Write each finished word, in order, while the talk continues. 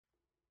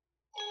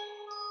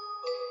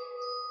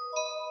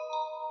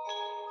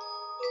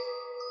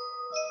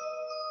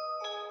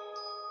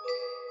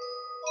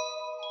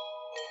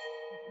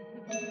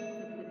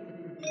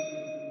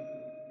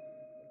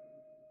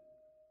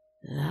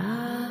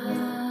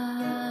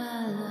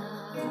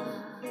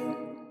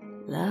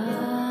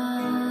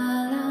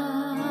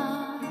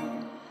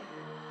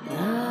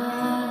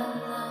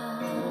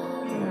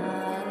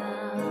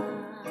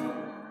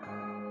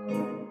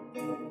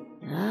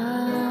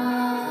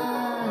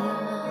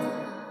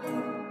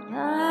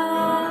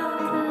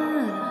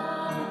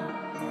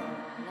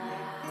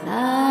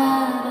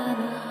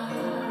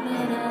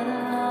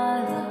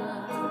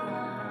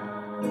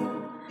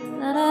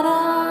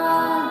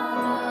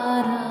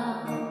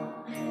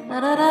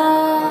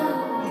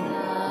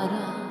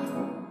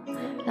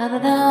Hello,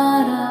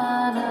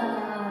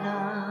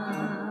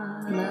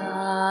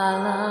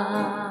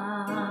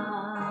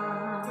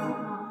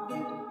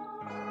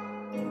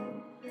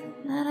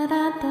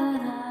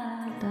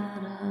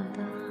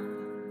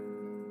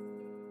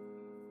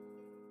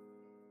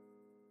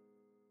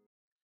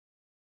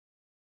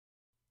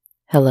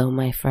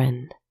 my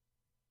friend.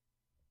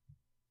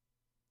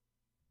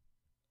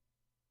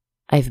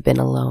 I've been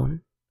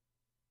alone.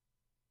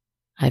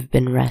 I've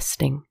been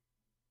resting.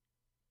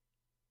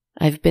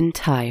 I've been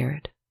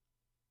tired.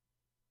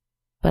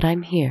 But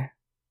I'm here.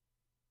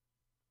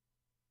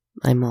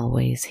 I'm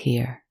always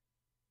here.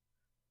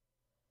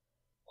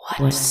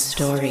 What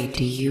story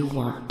do you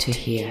want to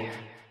hear?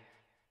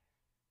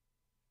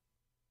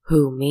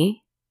 Who,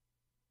 me?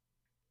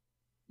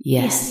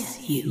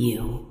 Yes,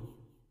 you.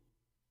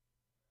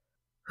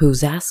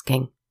 Who's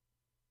asking?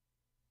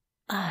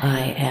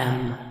 I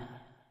am.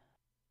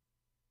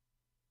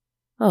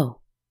 Oh.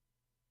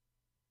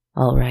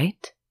 All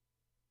right.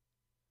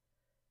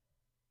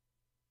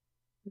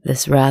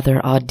 This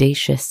rather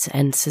audacious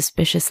and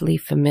suspiciously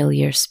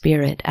familiar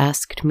spirit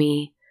asked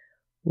me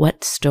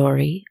what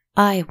story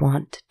I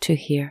want to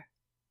hear.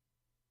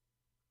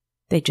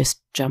 They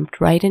just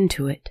jumped right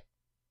into it.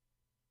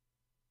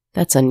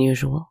 That's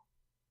unusual.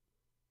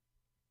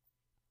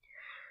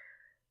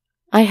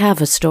 I have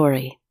a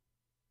story.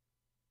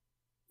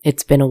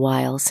 It's been a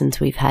while since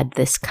we've had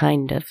this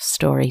kind of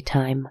story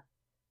time.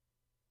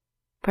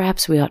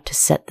 Perhaps we ought to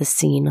set the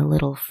scene a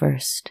little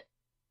first.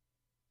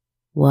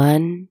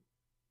 1,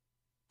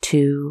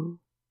 2,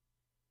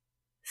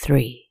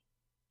 3.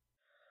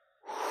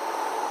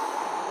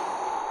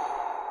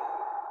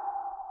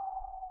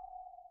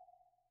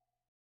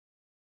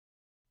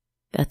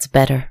 That's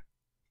better.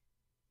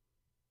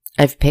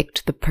 I've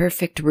picked the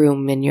perfect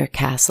room in your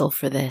castle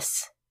for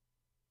this.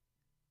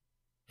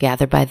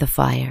 Gather by the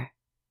fire.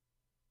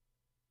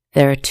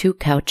 There are 2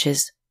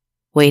 couches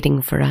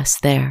waiting for us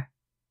there.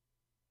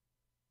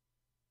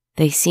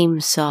 They seem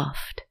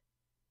soft,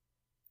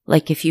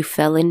 like if you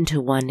fell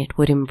into one it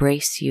would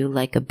embrace you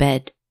like a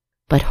bed,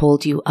 but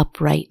hold you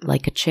upright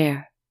like a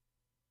chair.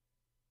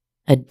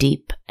 A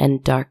deep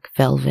and dark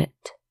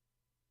velvet.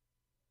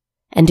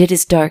 And it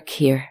is dark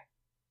here,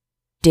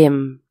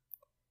 dim,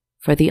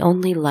 for the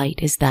only light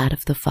is that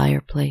of the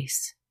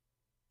fireplace,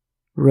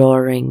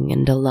 roaring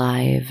and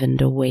alive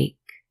and awake,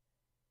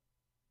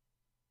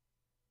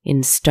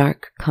 in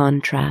stark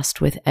contrast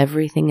with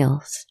everything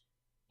else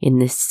in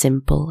this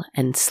simple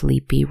and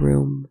sleepy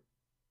room.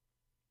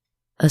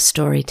 A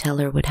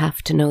storyteller would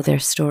have to know their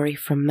story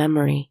from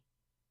memory.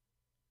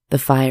 The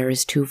fire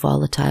is too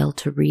volatile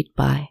to read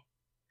by.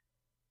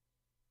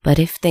 But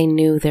if they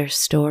knew their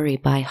story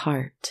by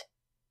heart,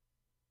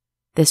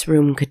 this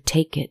room could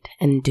take it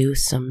and do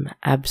some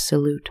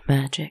absolute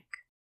magic.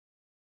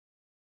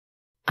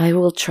 I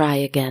will try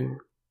again.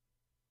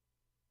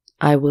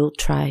 I will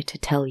try to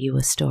tell you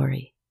a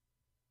story.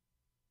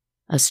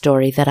 A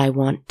story that I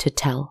want to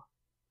tell.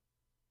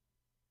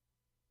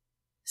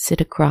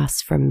 Sit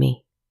across from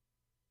me.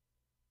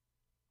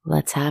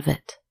 Let's have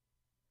it.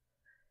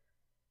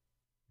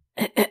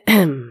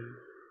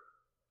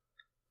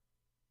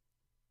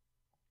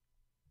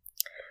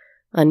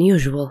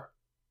 Unusual.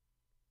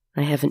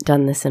 I haven't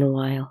done this in a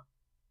while.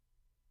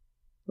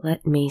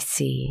 Let me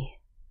see.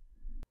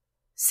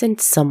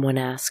 Since someone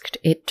asked,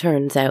 it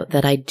turns out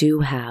that I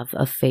do have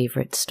a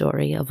favorite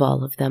story of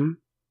all of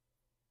them.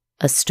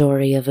 A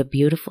story of a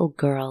beautiful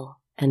girl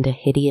and a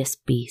hideous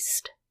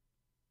beast.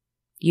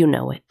 You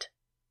know it.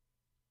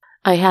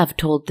 I have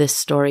told this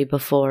story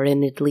before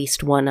in at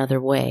least one other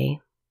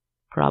way.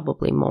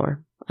 Probably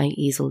more. I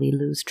easily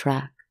lose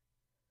track.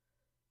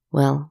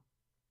 Well,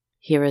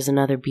 here is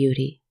another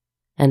beauty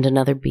and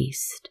another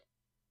beast,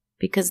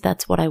 because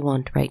that's what I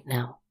want right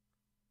now.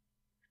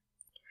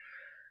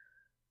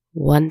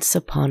 Once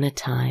upon a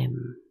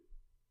time,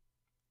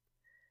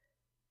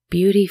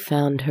 Beauty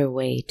found her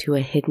way to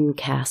a hidden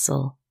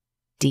castle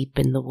deep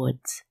in the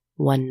woods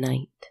one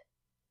night.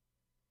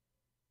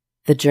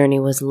 The journey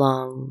was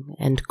long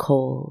and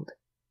cold,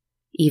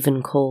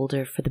 even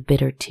colder for the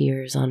bitter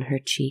tears on her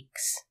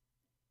cheeks.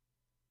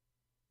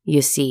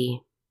 You see,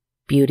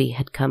 Beauty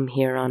had come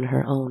here on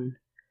her own,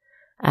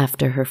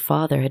 after her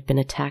father had been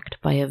attacked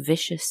by a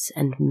vicious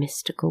and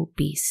mystical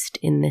beast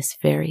in this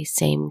very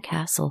same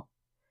castle.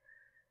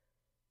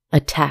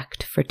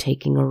 Attacked for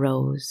taking a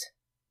rose.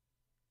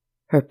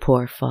 Her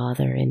poor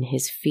father, in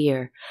his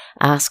fear,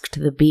 asked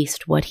the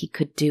beast what he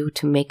could do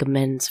to make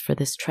amends for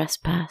this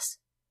trespass.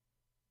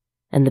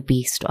 And the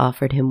beast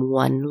offered him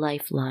one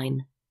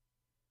lifeline.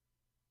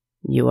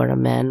 You are a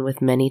man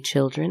with many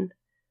children.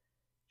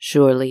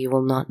 Surely you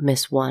will not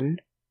miss one.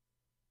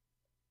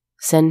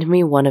 Send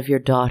me one of your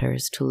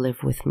daughters to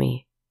live with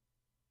me.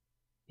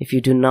 If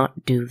you do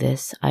not do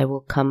this, I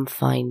will come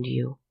find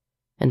you,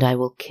 and I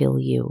will kill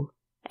you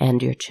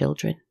and your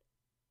children.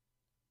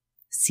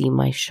 See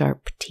my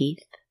sharp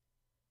teeth?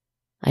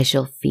 I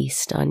shall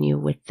feast on you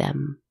with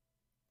them.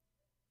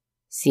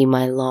 See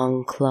my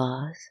long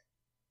claws?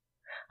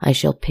 I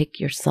shall pick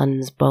your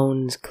son's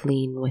bones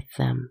clean with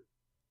them.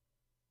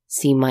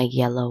 See my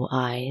yellow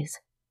eyes.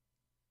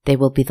 They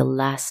will be the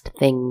last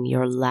thing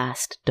your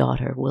last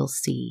daughter will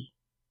see."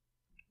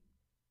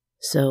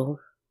 So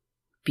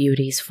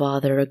Beauty's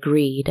father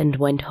agreed and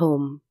went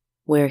home,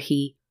 where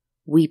he,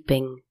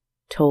 weeping,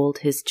 told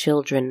his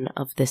children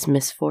of this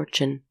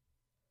misfortune.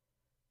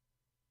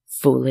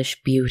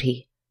 "Foolish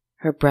Beauty,"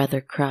 her brother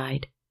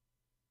cried,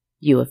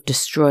 "you have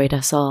destroyed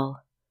us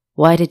all.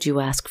 Why did you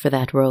ask for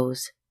that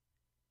rose?"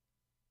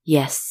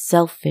 "Yes,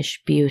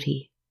 selfish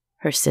Beauty,"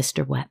 her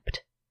sister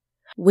wept.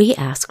 "We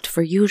asked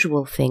for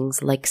usual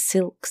things like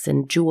silks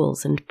and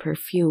jewels and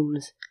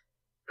perfumes.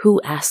 Who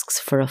asks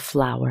for a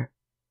flower?"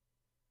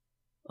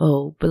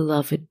 "Oh,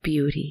 beloved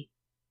Beauty,"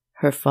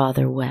 her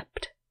father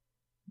wept.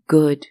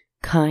 "Good,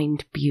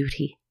 kind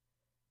Beauty,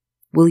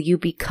 will you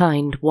be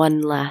kind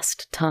one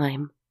last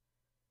time?"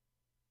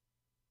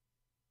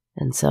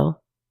 And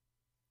so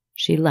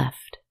she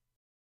left.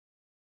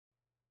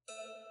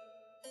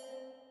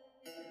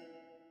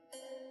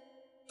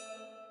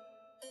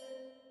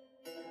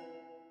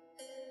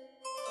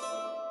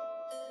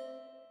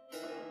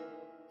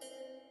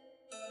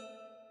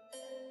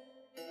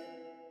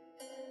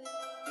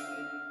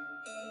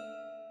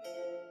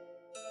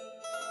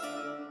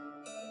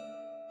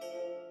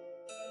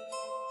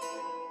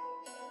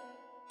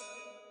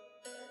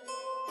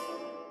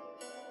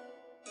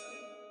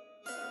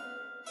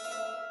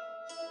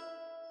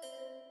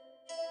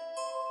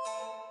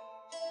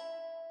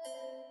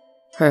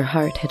 Her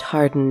heart had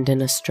hardened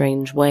in a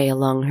strange way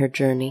along her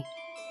journey.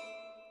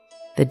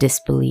 The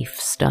disbelief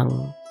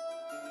stung.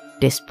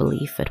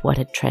 Disbelief at what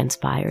had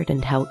transpired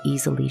and how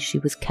easily she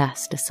was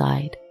cast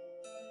aside.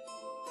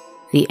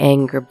 The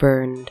anger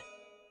burned,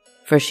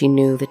 for she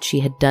knew that she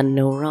had done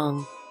no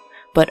wrong,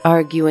 but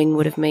arguing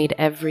would have made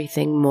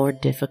everything more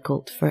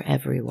difficult for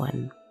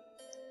everyone.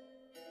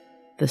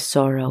 The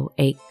sorrow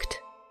ached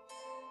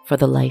for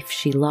the life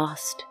she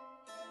lost,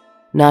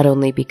 not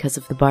only because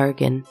of the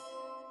bargain,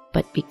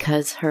 but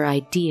because her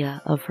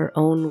idea of her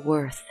own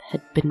worth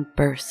had been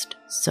burst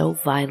so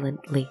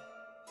violently.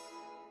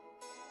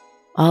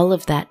 All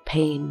of that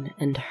pain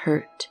and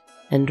hurt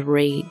and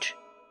rage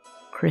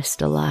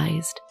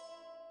crystallized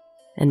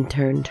and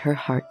turned her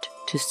heart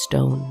to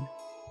stone.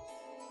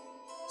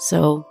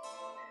 So,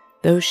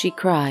 though she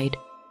cried,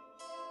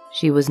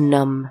 she was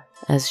numb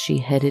as she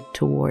headed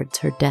towards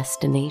her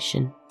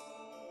destination.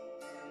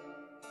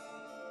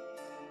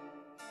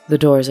 The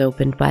doors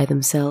opened by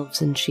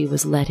themselves and she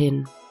was let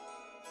in.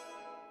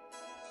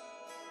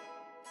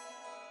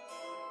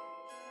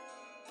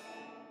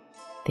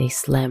 They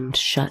slammed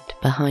shut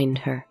behind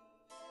her,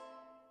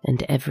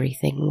 and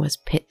everything was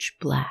pitch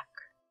black.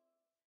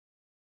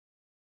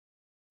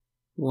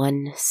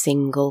 One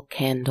single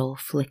candle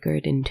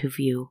flickered into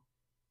view,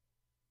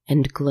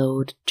 and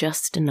glowed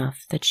just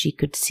enough that she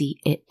could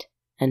see it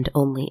and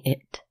only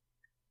it.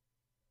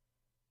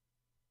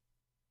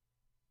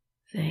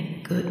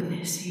 "Thank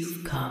goodness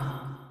you've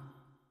come.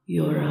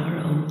 You're our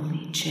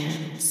only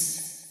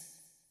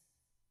chance."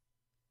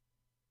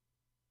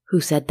 "Who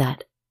said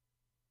that?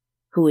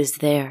 Who is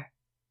there?"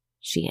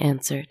 she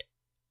answered.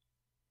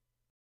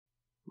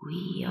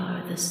 "We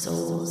are the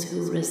souls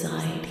who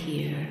reside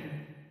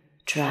here,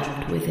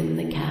 trapped within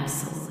the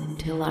castle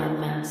until our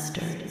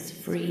master is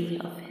free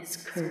of his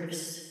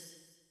curse."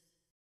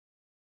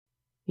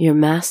 "Your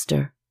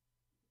master?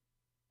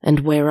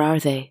 And where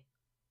are they?"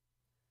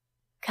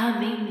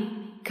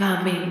 "Coming,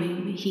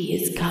 coming, he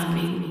is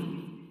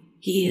coming.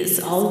 He is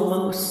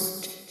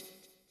almost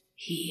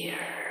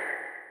here."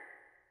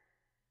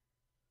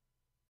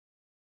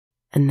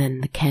 And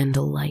then the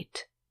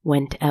candlelight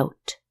went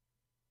out.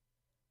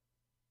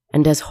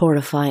 And as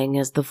horrifying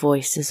as the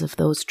voices of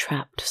those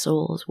trapped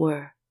souls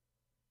were,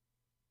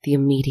 the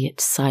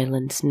immediate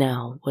silence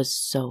now was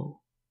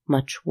so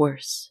much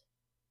worse.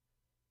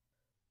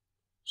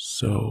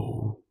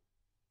 "So,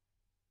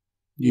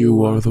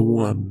 you are the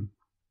one."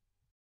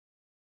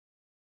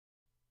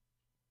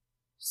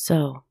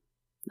 "So,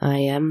 I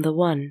am the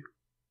one."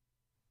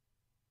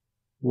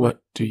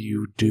 "What do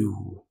you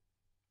do?"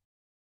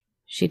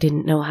 She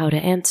didn't know how to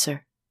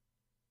answer.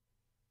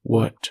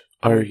 "What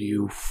are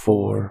you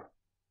for?"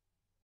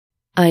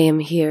 "I am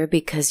here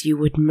because you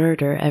would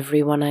murder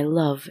everyone I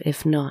love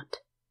if not."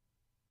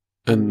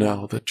 "And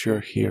now that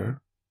you're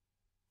here?"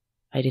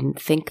 "I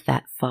didn't think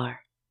that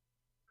far."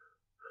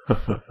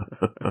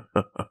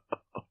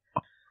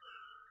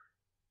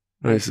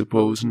 "I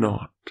suppose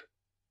not."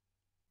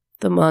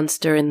 The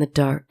monster in the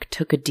dark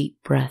took a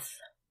deep breath.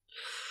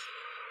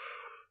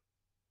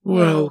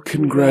 "Well,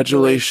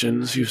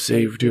 congratulations, you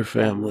saved your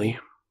family.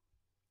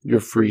 You're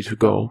free to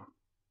go."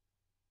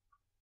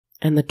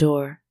 And the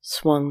door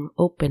swung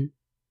open.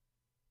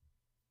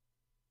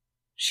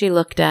 She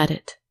looked at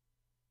it,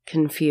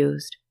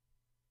 confused,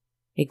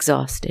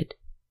 exhausted,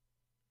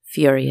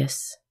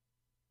 furious,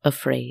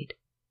 afraid.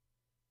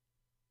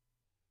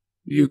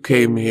 "You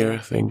came here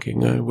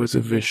thinking I was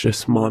a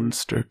vicious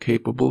monster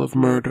capable of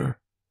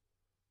murder.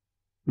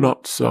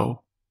 Not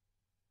so.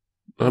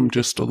 I'm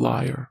just a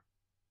liar."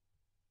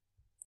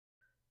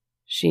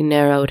 She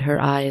narrowed her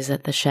eyes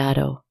at the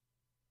shadow.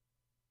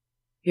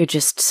 You're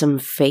just some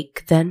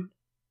fake, then?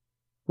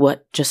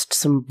 What, just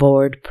some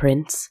bored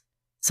prince?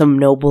 Some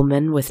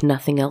nobleman with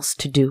nothing else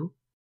to do?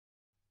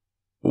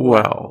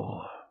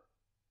 Well,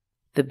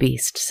 the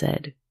beast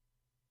said,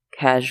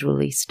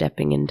 casually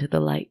stepping into the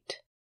light.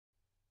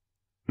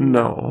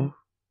 No,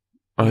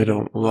 I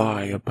don't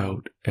lie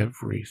about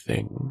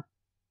everything.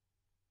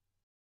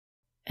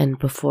 And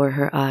before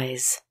her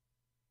eyes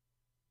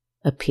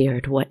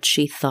appeared what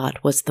she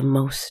thought was the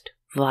most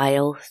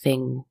vile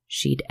thing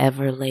she'd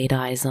ever laid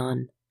eyes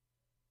on.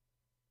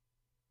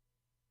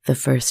 The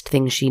first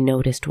thing she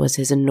noticed was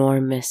his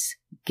enormous,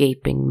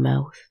 gaping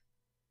mouth,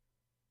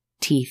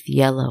 teeth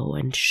yellow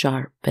and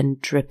sharp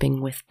and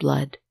dripping with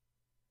blood.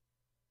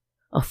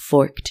 A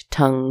forked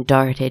tongue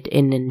darted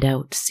in and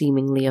out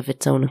seemingly of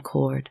its own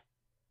accord,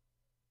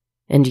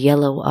 and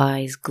yellow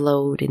eyes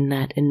glowed in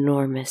that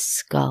enormous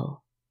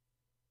skull.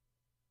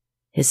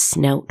 His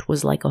snout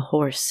was like a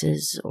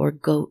horse's or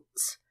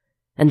goat's,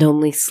 and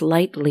only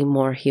slightly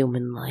more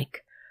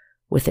human-like,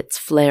 with its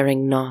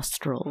flaring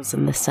nostrils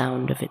and the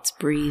sound of its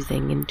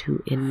breathing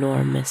into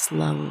enormous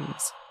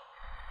lungs.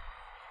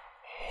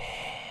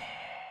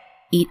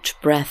 Each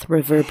breath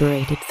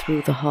reverberated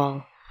through the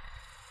hall.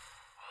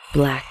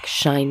 Black,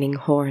 shining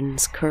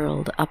horns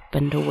curled up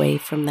and away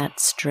from that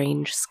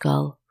strange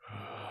skull,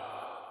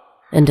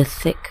 and a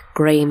thick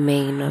gray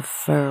mane of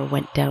fur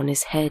went down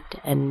his head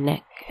and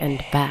neck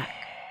and back.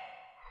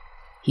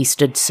 He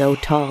stood so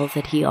tall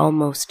that he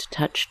almost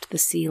touched the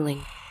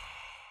ceiling.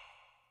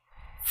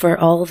 For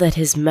all that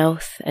his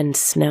mouth and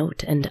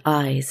snout and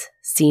eyes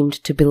seemed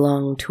to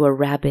belong to a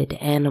rabid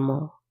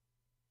animal,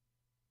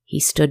 he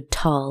stood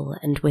tall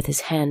and with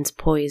his hands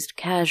poised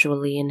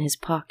casually in his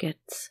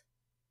pockets.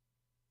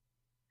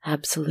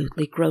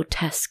 Absolutely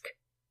grotesque,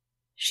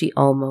 she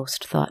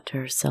almost thought to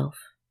herself.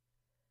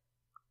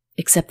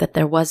 Except that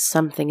there was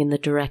something in the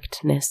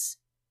directness,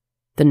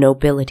 the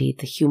nobility,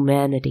 the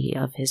humanity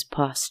of his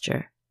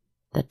posture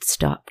that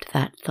stopped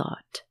that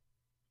thought.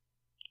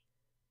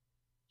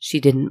 She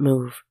didn't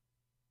move.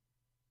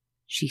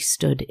 She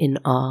stood in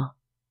awe,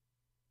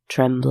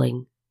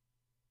 trembling.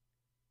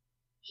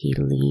 He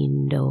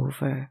leaned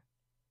over,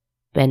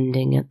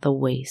 bending at the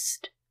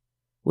waist,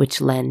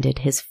 which landed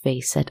his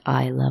face at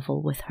eye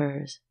level with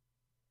hers.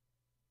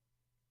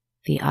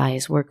 The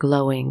eyes were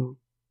glowing.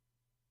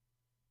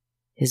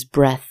 His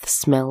breath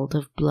smelled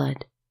of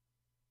blood.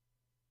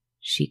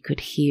 She could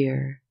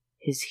hear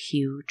his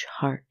huge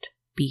heart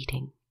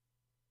beating.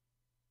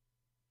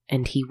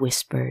 And he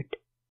whispered,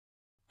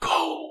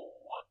 Go!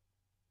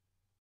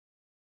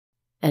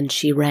 And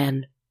she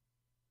ran.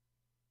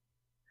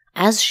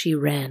 As she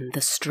ran,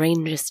 the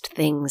strangest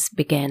things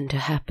began to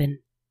happen.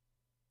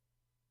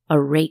 A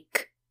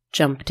rake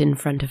jumped in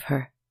front of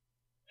her,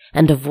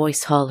 and a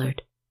voice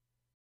hollered,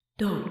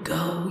 Don't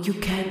go, you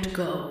can't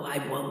go,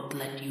 I won't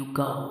let you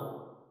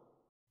go.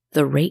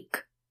 The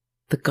rake,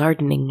 the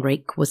gardening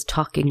rake, was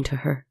talking to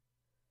her.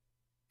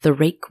 The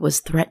rake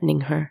was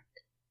threatening her.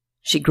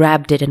 She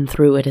grabbed it and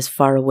threw it as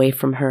far away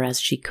from her as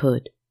she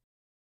could.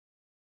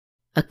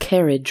 A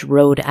carriage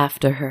rode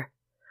after her,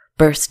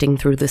 bursting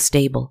through the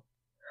stable.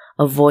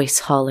 A voice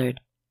hollered,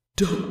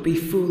 Don't be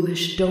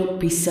foolish, don't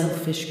be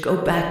selfish,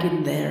 go back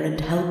in there and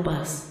help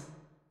us.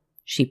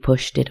 She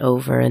pushed it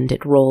over and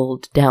it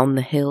rolled down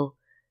the hill,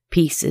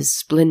 pieces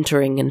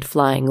splintering and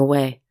flying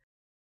away.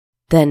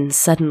 Then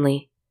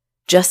suddenly,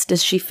 just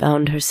as she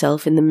found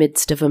herself in the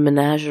midst of a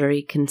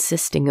menagerie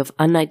consisting of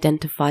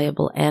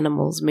unidentifiable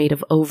animals made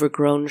of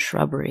overgrown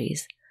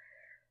shrubberies,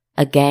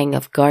 a gang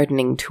of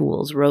gardening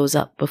tools rose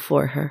up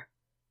before her.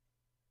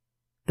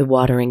 The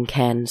watering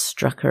can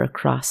struck her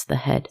across the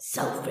head.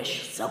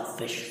 Selfish,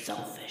 selfish,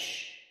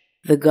 selfish.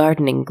 The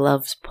gardening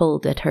gloves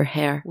pulled at her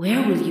hair.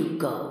 Where will you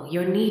go?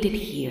 You're needed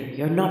here.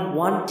 You're not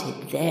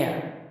wanted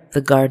there.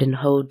 The garden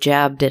hoe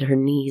jabbed at her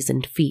knees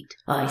and feet.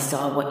 I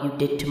saw what you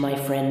did to my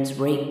friend's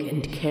rake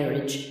and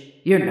carriage.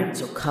 You're not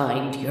so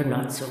kind. You're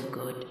not so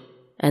good.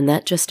 And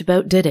that just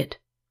about did it.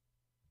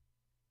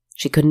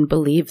 She couldn't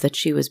believe that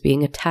she was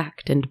being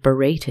attacked and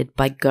berated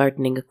by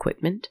gardening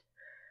equipment.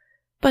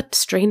 But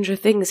stranger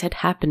things had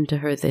happened to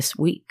her this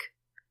week.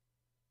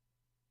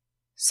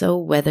 So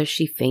whether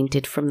she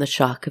fainted from the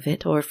shock of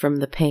it or from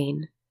the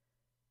pain,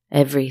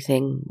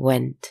 everything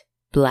went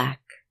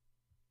black.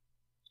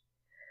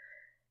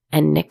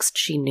 And next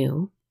she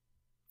knew,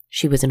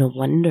 she was in a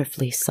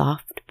wonderfully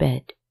soft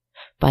bed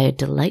by a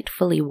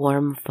delightfully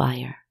warm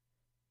fire,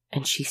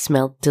 and she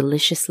smelled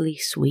deliciously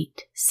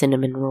sweet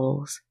cinnamon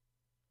rolls.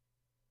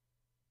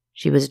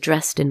 She was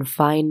dressed in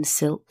fine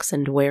silks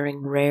and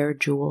wearing rare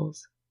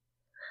jewels.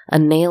 A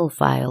nail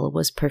file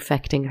was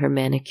perfecting her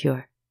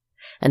manicure,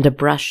 and a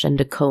brush and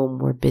a comb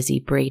were busy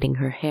braiding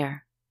her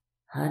hair.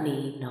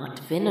 Honey, not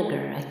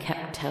vinegar, I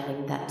kept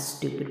telling that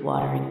stupid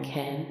watering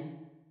can.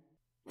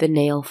 The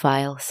nail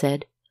file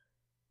said,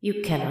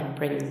 You cannot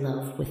bring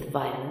love with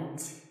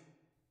violence.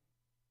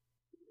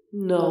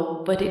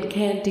 No, but it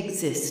can't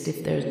exist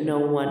if there's no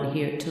one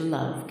here to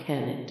love,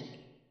 can it?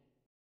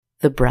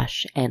 The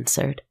brush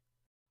answered.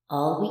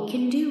 All we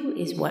can do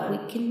is what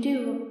we can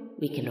do.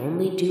 We can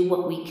only do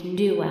what we can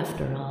do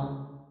after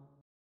all.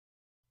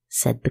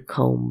 said the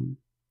comb,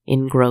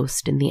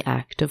 engrossed in the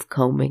act of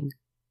combing.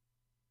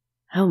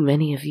 "How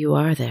many of you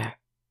are there?"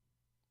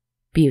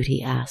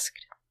 Beauty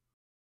asked.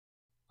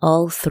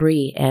 All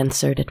three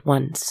answered at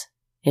once,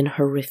 in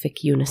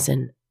horrific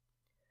unison.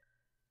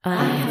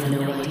 "I have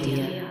no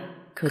idea.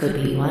 Could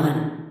be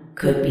one,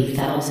 could be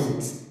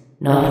thousands.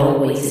 Not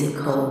always in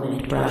comb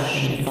and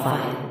brush and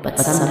file, but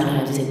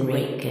sometimes in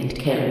rake and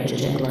carriage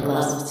and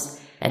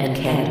gloves, and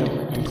candle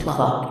and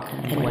clock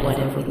and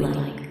whatever we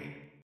like."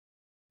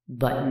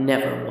 "But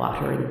never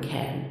watering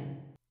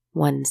can,"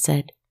 one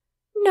said.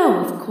 "No,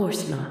 of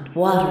course not.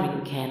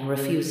 Watering can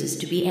refuses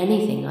to be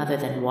anything other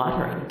than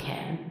watering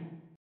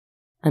can."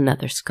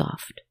 Another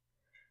scoffed.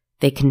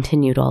 They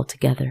continued all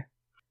together.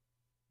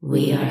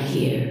 "We are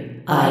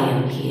here, I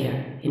am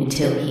here,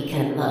 until he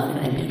can love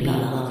and be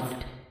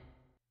loved.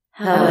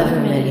 However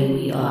many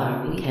we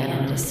are, we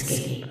cannot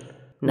escape,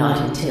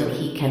 not until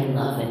he can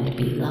love and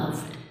be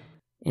loved.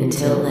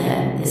 Until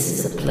then, this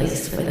is a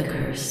place for the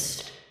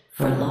cursed,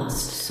 for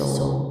lost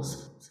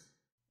souls."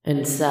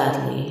 And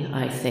sadly,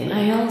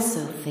 I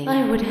also think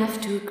I would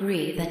have to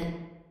agree that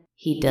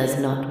he does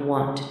not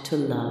want to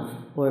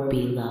love or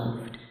be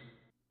loved.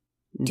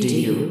 Do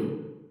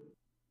you?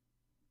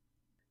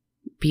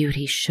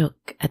 Beauty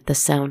shook at the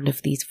sound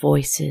of these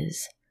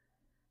voices,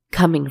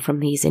 coming from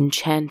these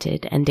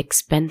enchanted and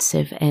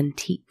expensive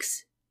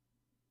antiques.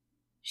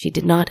 She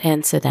did not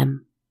answer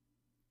them.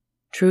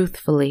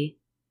 Truthfully,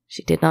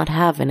 she did not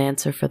have an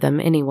answer for them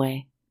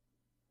anyway.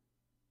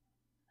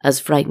 As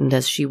frightened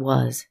as she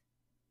was,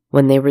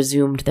 when they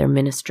resumed their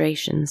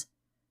ministrations,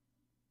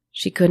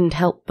 she couldn't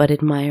help but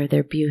admire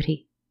their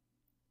beauty.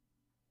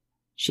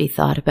 She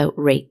thought about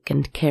rake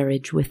and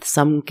carriage with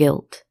some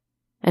guilt,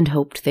 and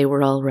hoped they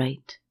were all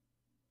right.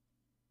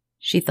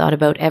 She thought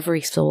about every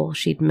soul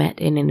she'd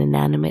met in an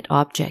inanimate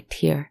object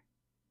here.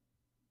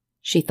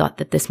 She thought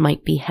that this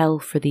might be hell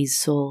for these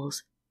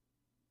souls,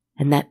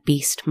 and that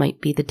beast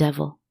might be the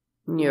devil.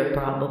 "You're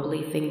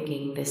probably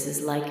thinking this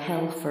is like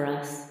hell for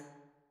us,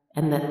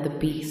 and that the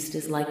beast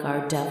is like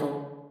our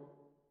devil.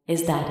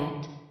 Is that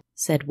it?"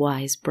 said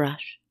Wise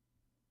Brush.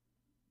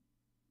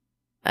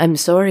 "I'm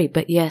sorry,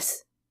 but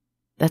yes,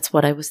 that's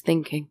what I was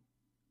thinking,"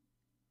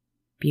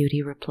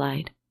 Beauty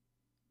replied.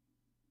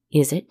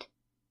 "Is it?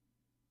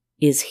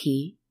 Is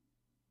he?"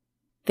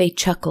 They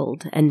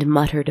chuckled and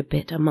muttered a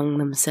bit among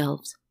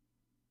themselves,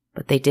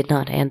 but they did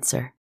not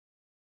answer.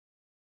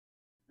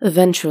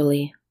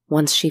 Eventually,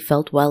 once she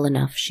felt well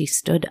enough, she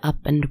stood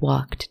up and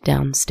walked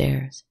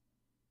downstairs.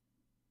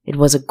 It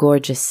was a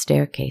gorgeous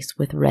staircase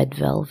with red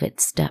velvet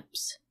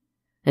steps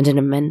and an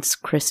immense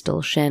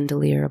crystal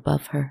chandelier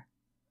above her.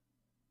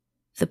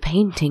 The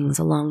paintings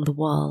along the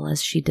wall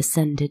as she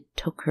descended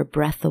took her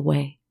breath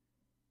away.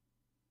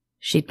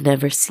 She'd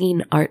never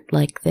seen art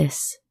like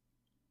this.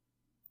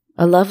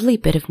 A lovely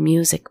bit of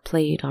music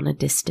played on a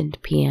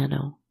distant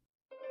piano.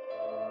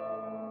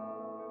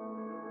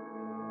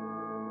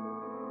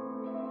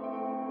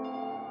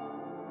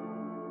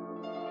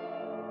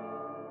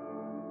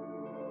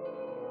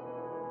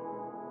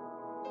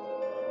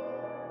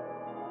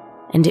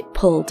 And it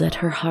pulled at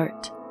her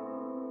heart,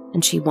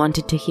 and she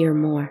wanted to hear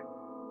more.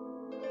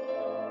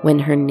 When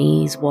her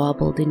knees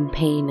wobbled in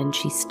pain and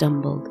she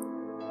stumbled,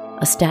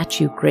 a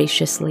statue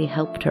graciously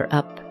helped her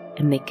up,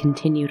 and they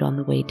continued on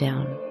the way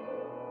down.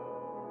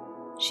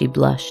 She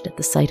blushed at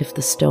the sight of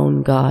the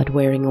stone god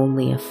wearing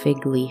only a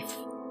fig leaf,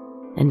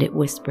 and it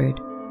whispered,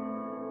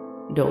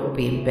 "Don't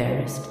be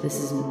embarrassed,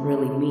 this isn't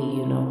really me,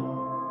 you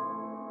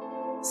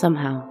know."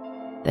 Somehow,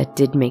 that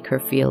did make her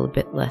feel a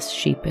bit less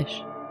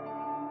sheepish.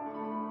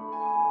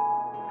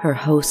 Her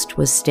host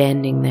was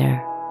standing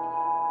there,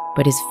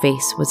 but his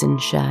face was in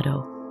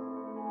shadow,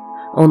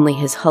 only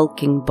his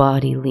hulking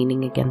body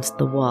leaning against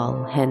the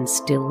wall, hands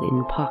still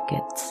in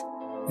pockets,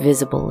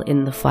 visible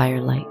in the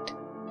firelight.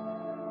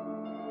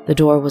 The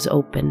door was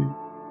open,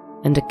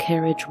 and a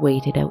carriage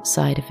waited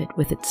outside of it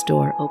with its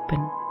door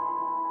open.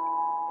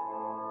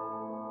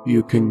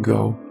 "You can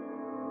go.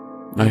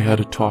 I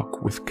had a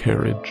talk with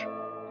Carriage.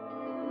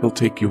 He'll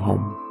take you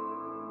home.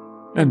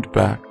 And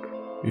back,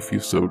 if you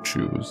so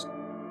choose."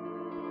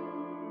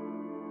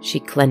 She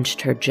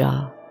clenched her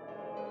jaw.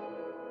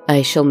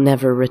 "I shall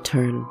never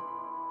return.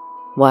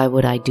 Why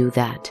would I do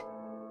that?"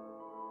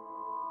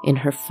 In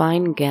her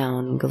fine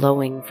gown,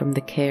 glowing from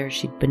the care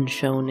she'd been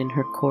shown in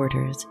her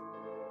quarters,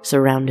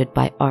 surrounded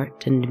by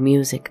art and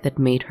music that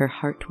made her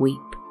heart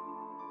weep,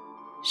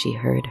 she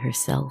heard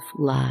herself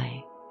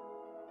lie.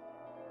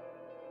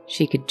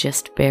 She could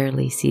just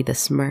barely see the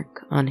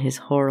smirk on his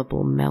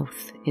horrible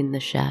mouth in the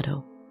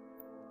shadow.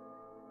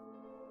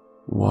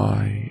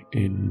 Why,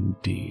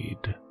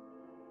 indeed.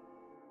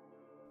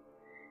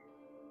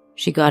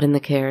 She got in the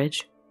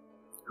carriage,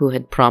 who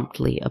had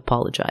promptly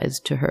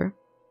apologized to her.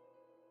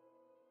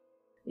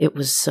 It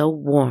was so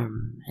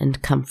warm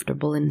and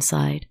comfortable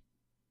inside,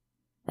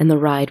 and the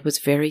ride was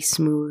very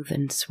smooth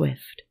and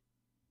swift.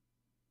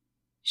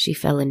 She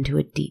fell into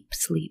a deep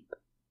sleep,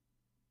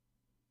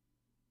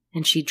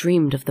 and she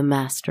dreamed of the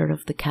master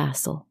of the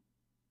castle.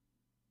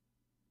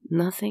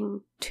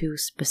 Nothing too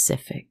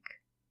specific,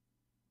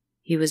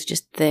 He was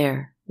just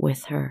there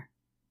with her,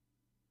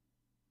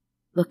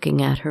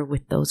 looking at her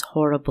with those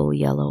horrible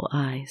yellow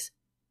eyes,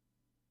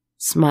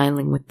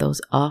 smiling with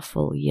those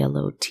awful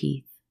yellow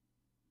teeth,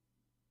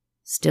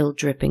 still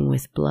dripping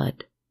with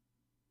blood,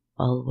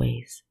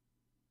 always.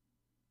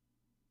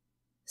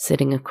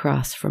 Sitting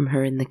across from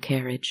her in the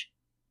carriage.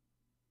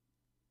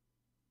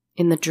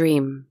 In the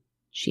dream,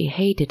 she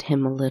hated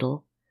him a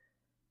little,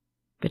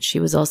 but she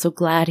was also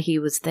glad he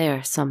was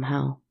there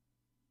somehow.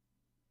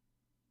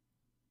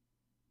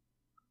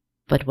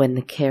 But when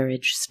the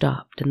carriage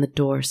stopped and the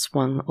door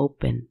swung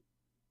open,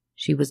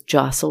 she was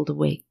jostled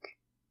awake,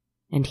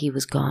 and he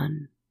was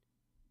gone,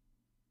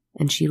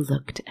 and she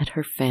looked at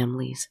her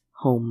family's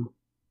home.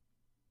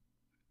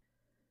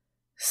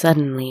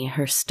 Suddenly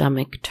her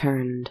stomach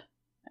turned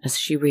as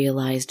she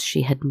realized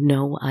she had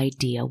no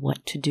idea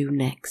what to do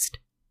next.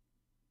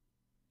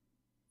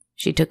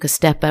 She took a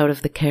step out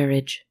of the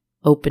carriage,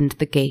 opened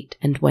the gate,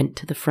 and went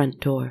to the front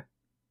door,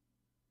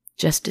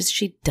 just as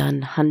she'd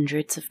done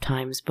hundreds of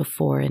times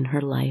before in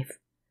her life.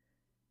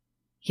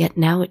 Yet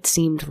now it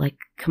seemed like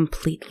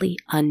completely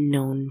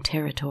unknown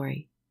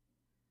territory.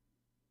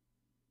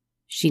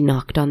 She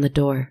knocked on the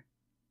door,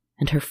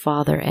 and her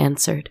father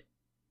answered,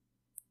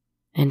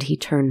 and he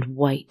turned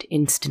white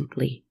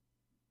instantly,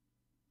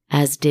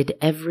 as did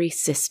every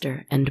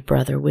sister and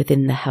brother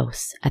within the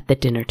house at the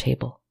dinner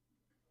table.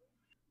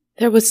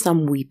 There was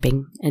some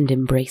weeping and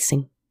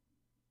embracing,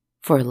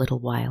 for a little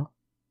while.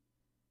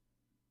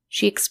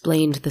 She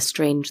explained the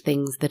strange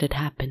things that had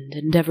happened,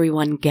 and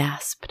everyone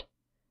gasped.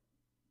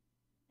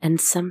 And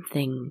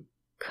something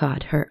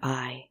caught her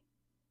eye,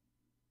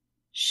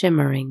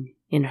 shimmering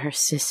in her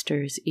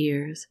sister's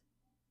ears.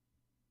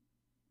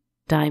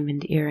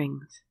 Diamond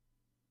earrings.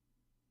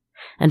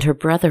 And her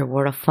brother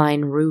wore a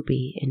fine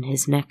ruby in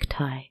his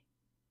necktie.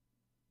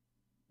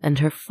 And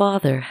her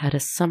father had a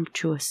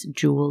sumptuous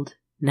jeweled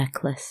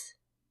necklace.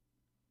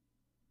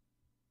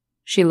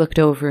 She looked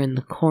over in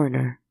the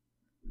corner,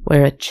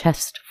 where a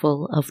chest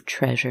full of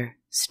treasure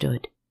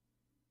stood.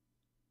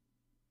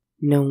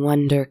 No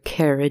wonder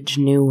carriage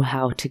knew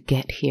how to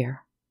get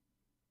here.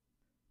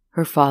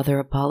 Her father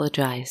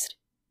apologized.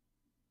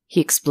 He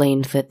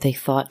explained that they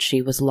thought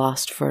she was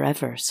lost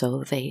forever,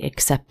 so they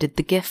accepted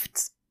the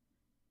gifts.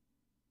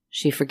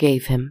 She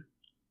forgave him,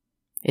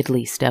 at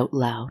least out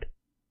loud.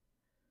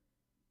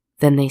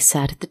 Then they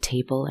sat at the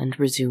table and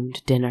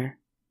resumed dinner,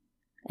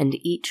 and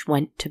each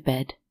went to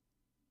bed,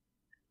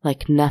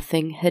 like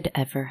nothing had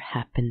ever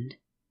happened.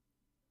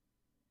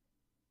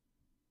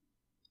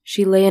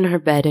 She lay in her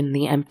bed in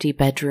the empty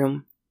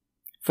bedroom,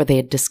 for they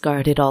had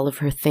discarded all of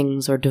her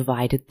things or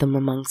divided them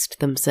amongst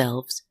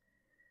themselves.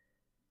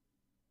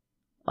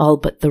 All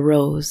but the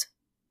rose,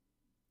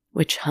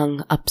 which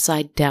hung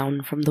upside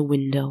down from the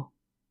window,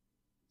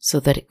 so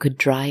that it could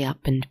dry up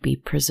and be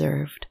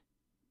preserved.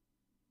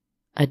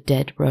 A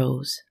dead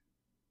rose.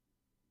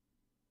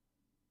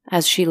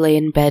 As she lay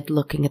in bed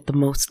looking at the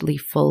mostly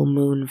full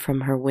moon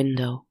from her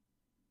window,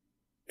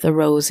 the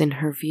rose in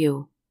her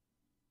view,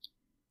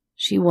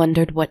 she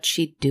wondered what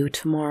she'd do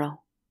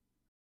tomorrow.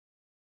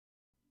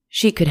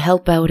 She could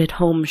help out at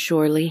home,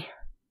 surely,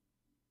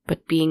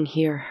 but being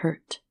here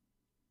hurt.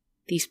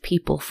 These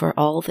people, for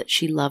all that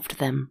she loved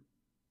them,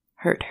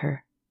 hurt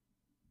her.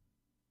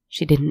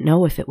 She didn't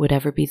know if it would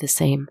ever be the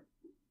same.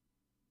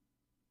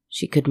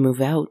 She could move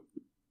out,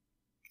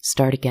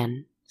 start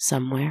again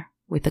somewhere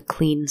with a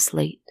clean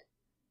slate.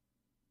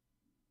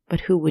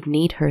 But who would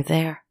need her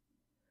there?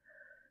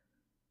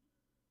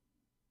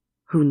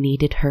 Who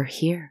needed her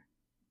here?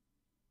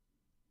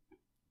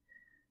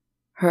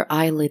 Her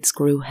eyelids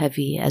grew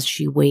heavy as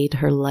she weighed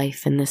her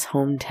life in this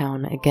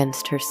hometown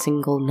against her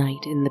single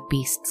night in the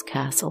beast's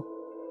castle.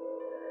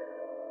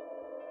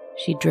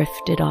 She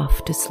drifted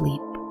off to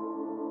sleep,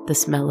 the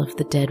smell of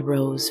the dead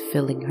rose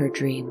filling her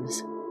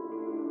dreams.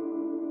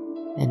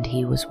 And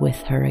he was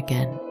with her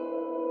again.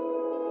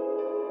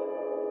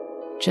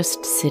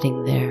 Just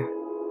sitting there,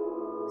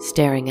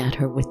 staring at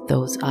her with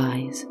those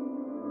eyes,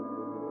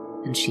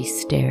 and she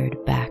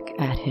stared back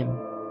at him.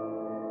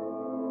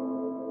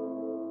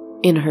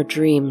 In her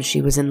dream,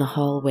 she was in the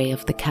hallway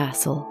of the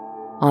castle,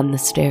 on the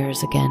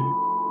stairs again.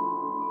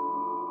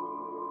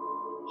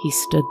 He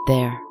stood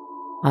there,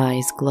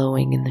 eyes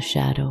glowing in the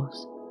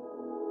shadows.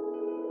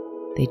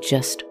 They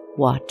just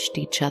watched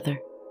each other.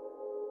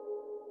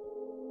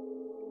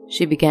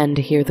 She began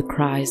to hear the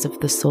cries of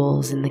the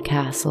souls in the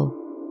castle,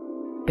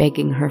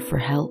 begging her for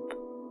help,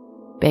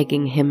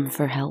 begging him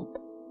for help,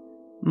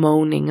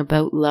 moaning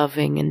about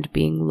loving and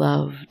being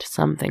loved,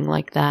 something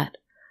like that.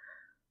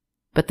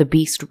 But the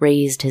beast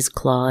raised his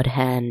clawed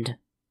hand,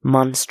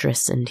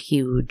 monstrous and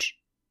huge,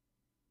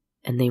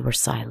 and they were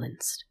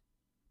silenced.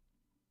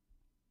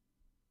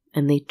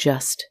 And they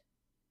just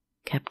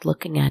kept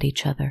looking at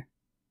each other.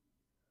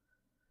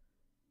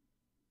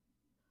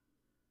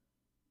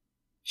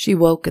 She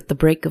woke at the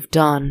break of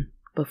dawn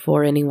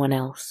before anyone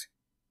else.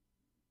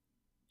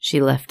 She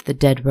left the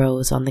dead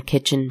rose on the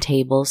kitchen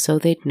table so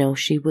they'd know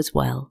she was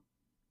well.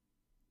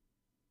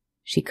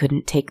 She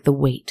couldn't take the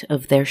weight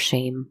of their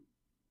shame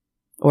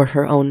or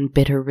her own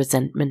bitter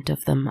resentment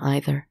of them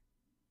either.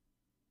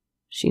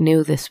 She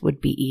knew this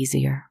would be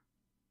easier.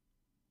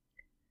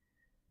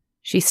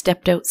 She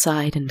stepped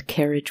outside and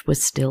Carriage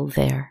was still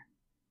there.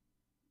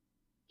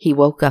 He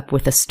woke up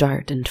with a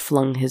start and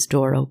flung his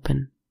door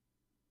open.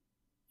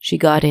 She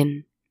got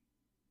in,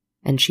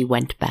 and she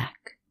went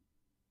back.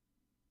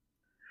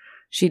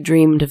 She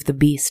dreamed of the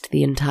beast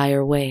the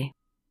entire way.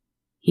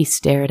 He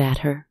stared at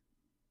her,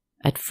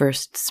 at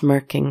first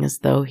smirking as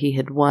though he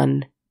had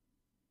won.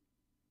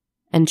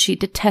 And she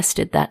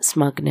detested that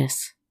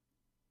smugness.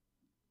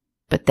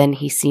 But then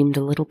he seemed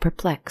a little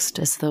perplexed,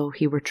 as though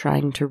he were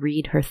trying to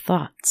read her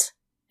thoughts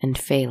and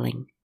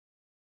failing.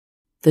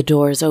 The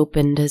doors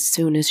opened as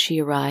soon as she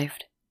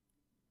arrived,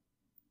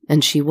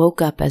 and she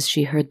woke up as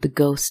she heard the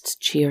ghosts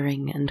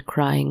cheering and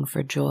crying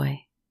for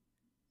joy.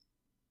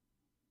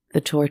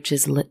 The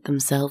torches lit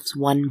themselves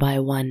one by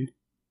one,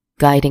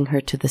 guiding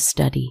her to the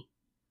study,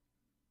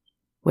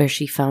 where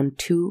she found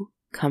 2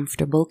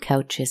 comfortable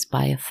couches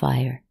by a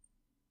fire,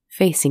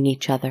 facing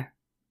each other.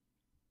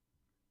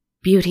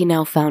 Beauty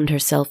now found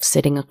herself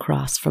sitting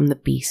across from the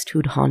beast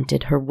who'd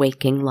haunted her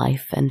waking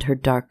life and her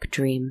dark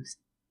dreams.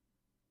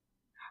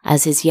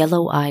 As his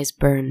yellow eyes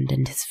burned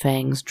and his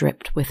fangs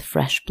dripped with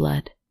fresh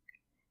blood,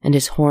 and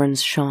his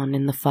horns shone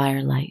in the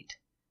firelight,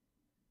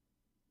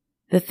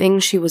 the thing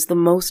she was the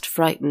most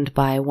frightened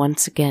by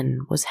once again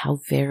was how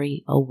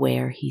very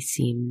aware he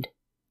seemed.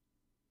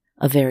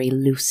 A very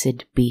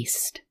lucid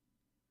beast,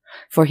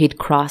 for he'd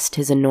crossed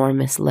his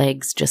enormous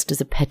legs just as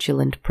a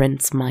petulant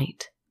prince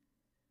might.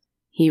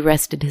 He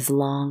rested his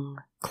long,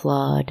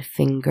 clawed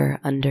finger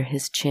under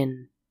his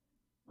chin,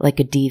 like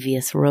a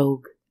devious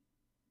rogue,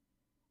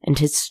 and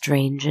his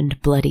strange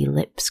and bloody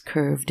lips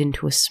curved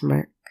into a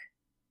smirk,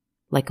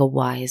 like a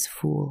wise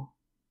fool.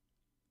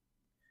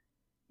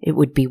 It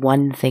would be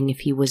one thing if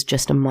he was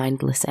just a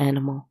mindless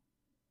animal,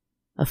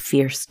 a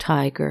fierce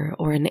tiger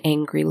or an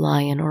angry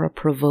lion or a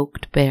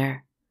provoked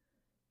bear.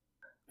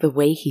 The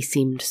way he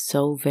seemed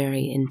so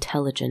very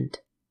intelligent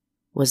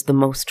was the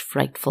most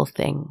frightful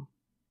thing.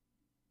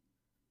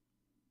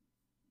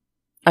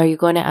 "Are you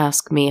going to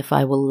ask me if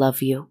I will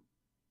love you?"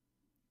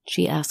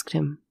 she asked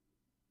him.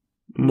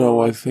 No,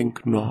 I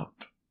think not.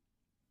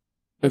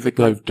 I think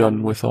I've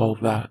done with all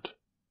that.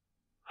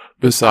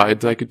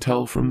 Besides, I could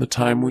tell from the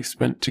time we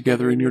spent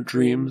together in your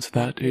dreams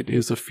that it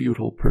is a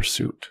futile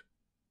pursuit.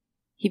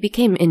 He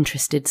became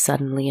interested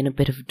suddenly in a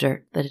bit of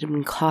dirt that had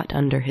been caught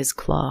under his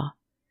claw,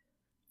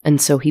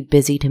 and so he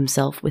busied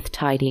himself with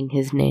tidying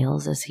his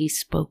nails as he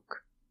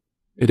spoke.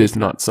 It is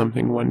not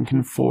something one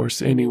can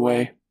force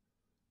anyway.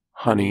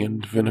 Honey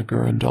and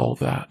vinegar and all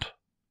that.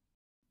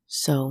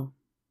 "So,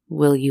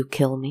 will you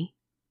kill me?"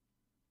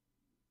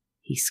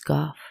 He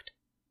scoffed.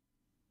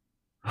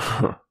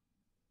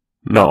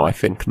 No, I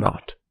think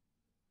not.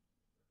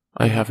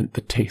 I haven't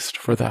the taste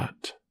for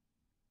that.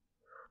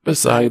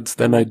 Besides,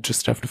 then I'd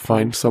just have to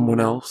find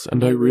someone else,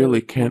 and I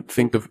really can't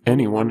think of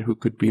anyone who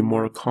could be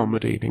more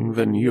accommodating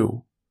than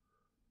you.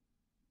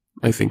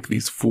 I think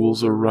these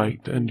fools are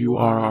right, and you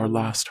are our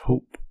last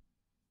hope.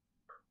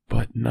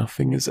 But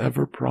nothing is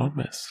ever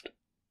promised.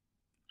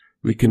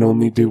 We can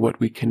only do what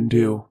we can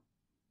do.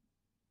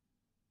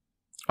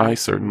 I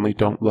certainly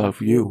don't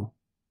love you.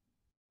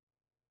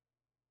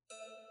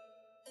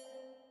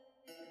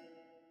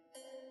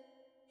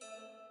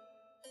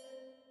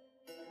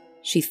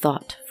 She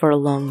thought for a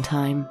long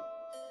time,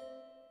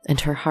 and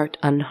her heart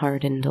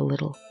unhardened a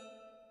little.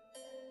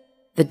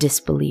 The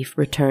disbelief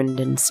returned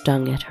and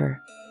stung at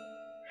her.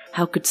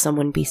 How could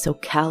someone be so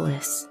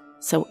callous,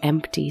 so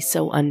empty,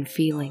 so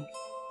unfeeling?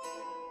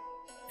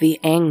 The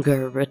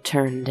anger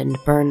returned and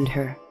burned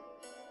her.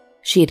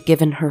 She had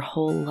given her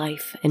whole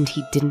life, and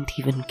he didn't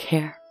even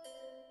care.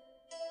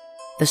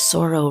 The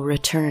sorrow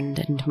returned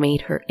and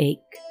made her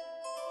ache.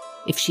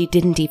 If she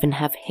didn't even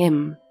have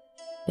him,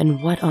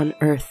 then what on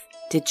earth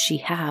did she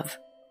have?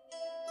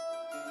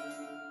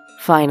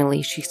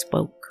 Finally she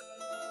spoke.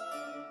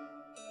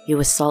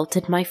 "You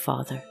assaulted my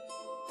father.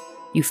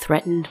 You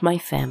threatened my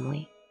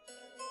family.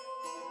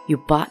 You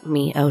bought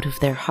me out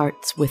of their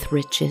hearts with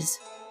riches.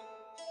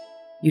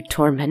 You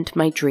torment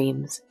my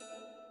dreams.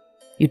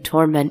 You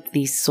torment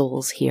these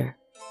souls here."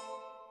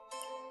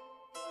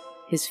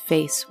 His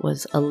face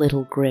was a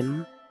little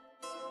grim.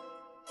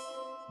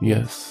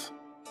 Yes,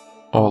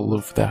 all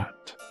of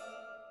that.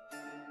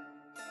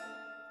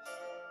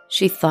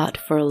 She thought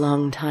for a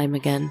long time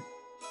again.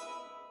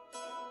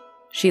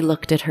 She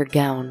looked at her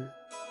gown.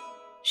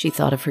 She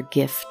thought of her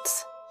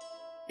gifts,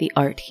 the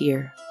art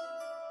here,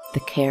 the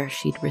care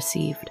she'd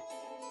received.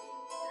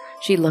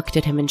 She looked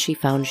at him and she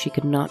found she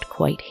could not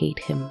quite hate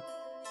him.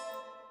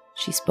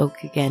 She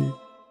spoke again.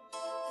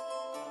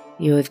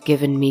 "You have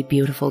given me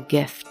beautiful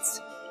gifts.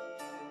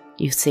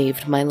 You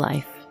saved my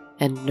life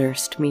and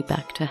nursed me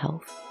back to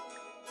health.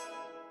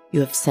 You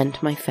have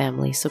sent my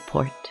family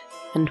support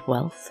and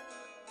wealth."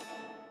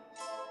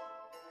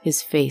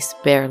 His face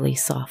barely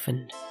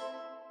softened.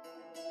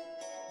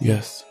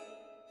 Yes,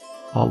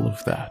 all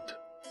of that.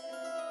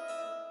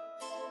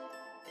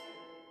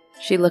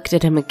 She looked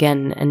at him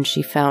again, and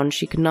she found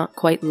she could not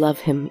quite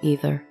love him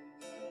either.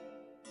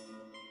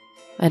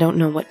 I don't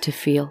know what to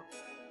feel.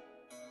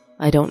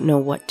 I don't know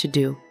what to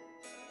do.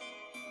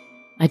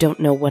 I don't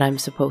know what I'm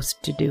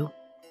supposed to do.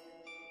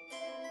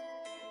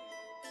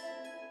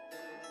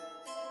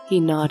 He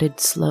nodded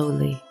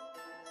slowly,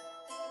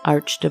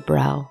 arched a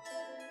brow,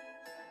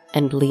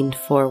 and leaned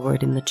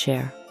forward in the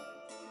chair.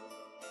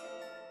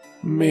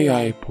 May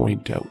I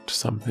point out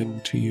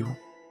something to you,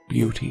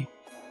 Beauty?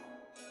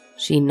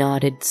 She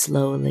nodded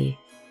slowly,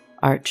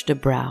 arched a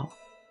brow,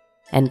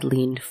 and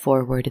leaned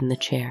forward in the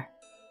chair.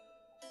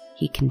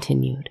 He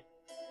continued.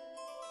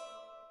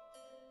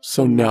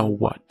 So now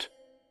what?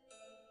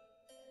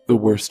 The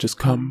worst has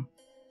come,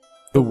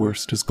 the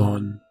worst is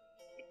gone.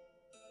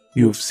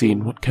 You have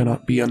seen what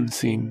cannot be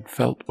unseen,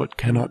 felt what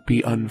cannot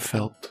be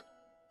unfelt.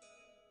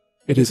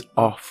 It is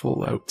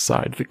awful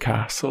outside the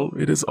castle,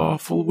 it is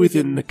awful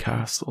within the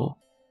castle,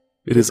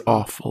 it is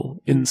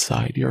awful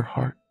inside your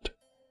heart.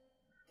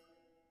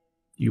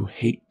 You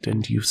hate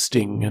and you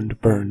sting and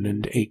burn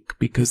and ache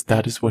because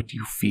that is what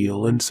you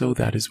feel, and so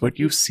that is what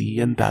you see,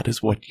 and that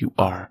is what you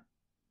are.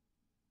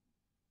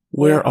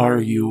 Where are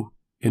you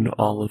in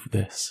all of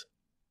this?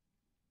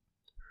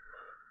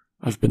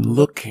 I've been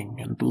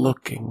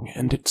looking,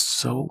 and it's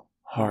so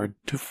hard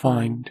to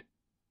find.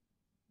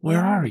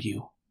 Where are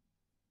you?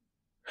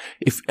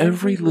 If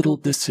every little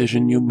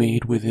decision you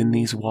made within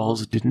these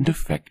walls didn't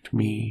affect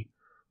me,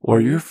 or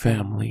your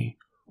family,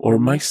 or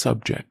my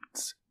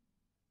subjects,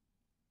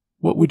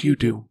 what would you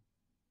do?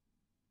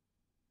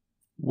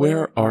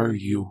 Where are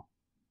you,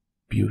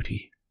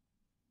 Beauty?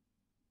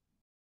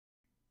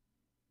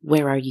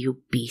 Where are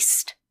you,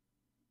 beast?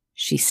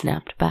 She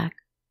snapped back.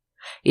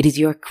 It is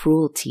your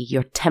cruelty,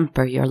 your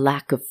temper, your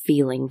lack of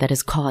feeling that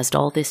has caused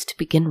all this to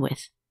begin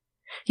with.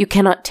 You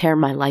cannot tear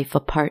my life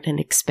apart and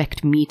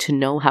expect me to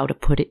know how to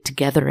put it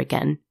together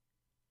again.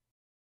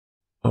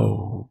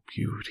 Oh,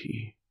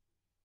 Beauty.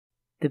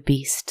 The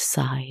beast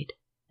sighed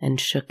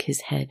and shook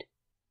his head.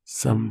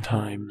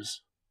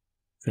 Sometimes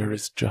there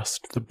is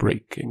just the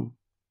breaking.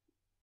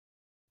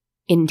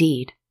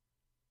 Indeed.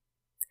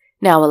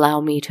 Now allow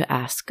me to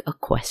ask a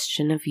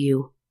question of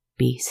you,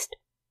 beast.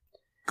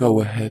 Go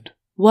ahead.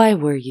 Why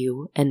were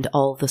you and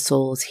all the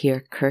souls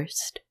here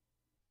cursed?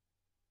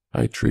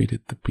 I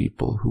treated the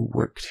people who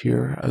worked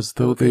here as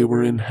though they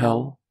were in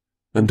hell,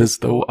 and as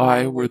though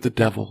I were the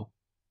devil.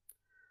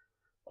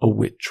 A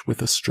witch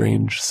with a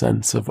strange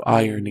sense of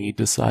irony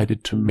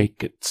decided to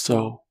make it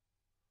so.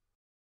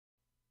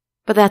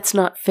 But that's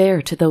not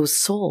fair to those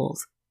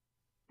souls.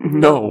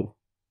 No.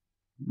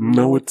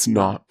 No, it's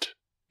not,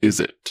 is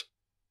it?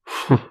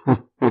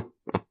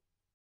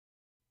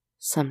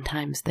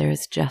 Sometimes there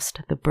is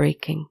just the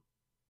breaking.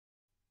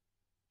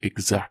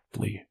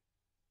 Exactly.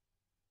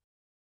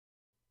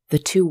 The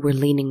two were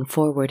leaning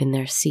forward in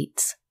their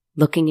seats,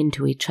 looking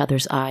into each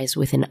other's eyes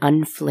with an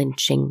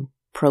unflinching,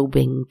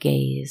 probing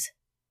gaze,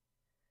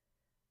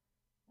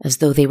 as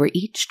though they were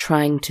each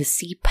trying to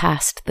see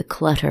past the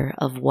clutter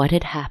of what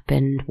had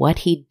happened, what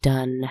he'd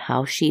done,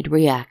 how she'd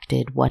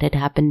reacted, what had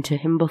happened to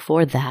him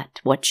before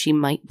that, what she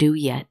might do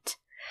yet.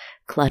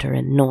 Clutter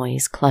and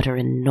noise,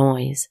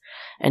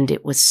 and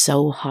it was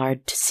so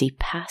hard to see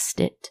past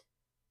it,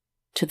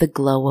 to the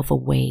glow of a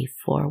way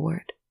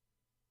forward.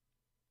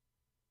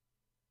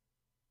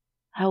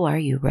 How are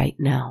you right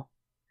now?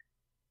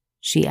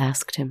 She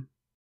asked him.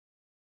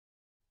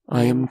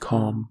 I am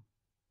calm.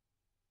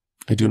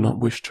 I do not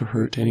wish to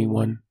hurt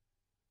anyone.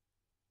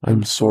 I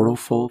am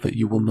sorrowful that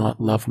you will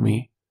not love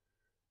me,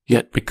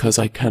 yet because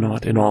I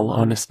cannot in all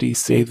honesty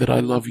say that I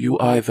love you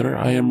either,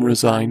 I am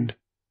resigned.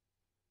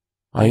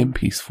 I am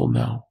peaceful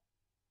now.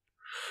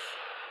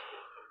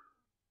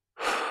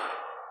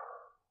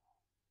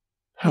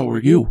 How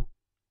are you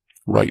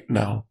right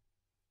now?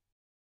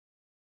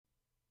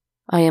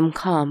 I am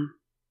calm.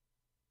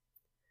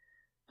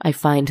 I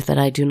find that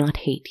I do not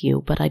hate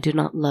you, but I do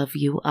not love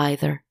you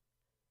either.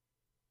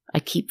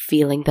 I keep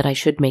feeling that I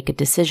should make a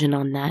decision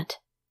on that,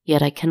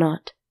 yet I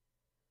cannot.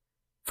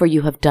 For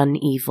you have done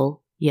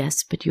evil,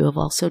 yes, but you have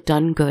also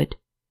done good.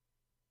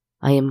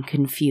 I am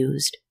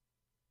confused,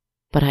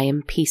 but I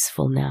am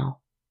peaceful now.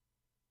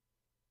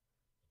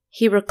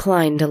 He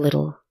reclined a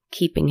little,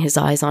 keeping his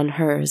eyes on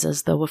hers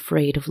as though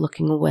afraid of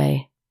looking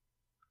away.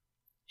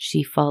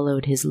 She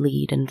followed his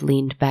lead and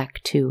leaned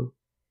back too,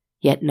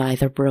 yet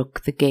neither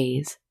broke the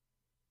gaze.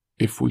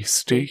 If we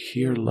stay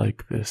here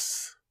like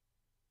this,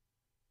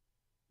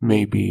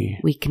 maybe...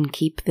 We can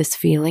keep this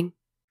feeling?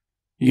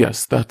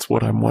 Yes, that's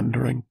what I'm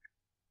wondering.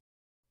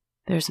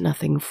 There's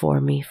nothing for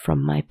me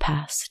from my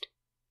past,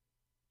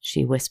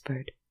 she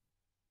whispered.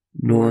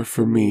 Nor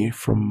for me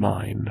from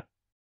mine,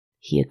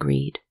 he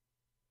agreed.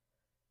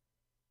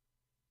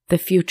 The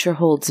future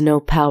holds no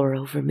power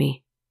over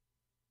me,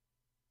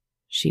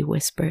 she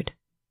whispered.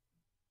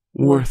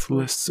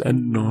 Worthless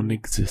and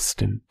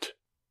non-existent,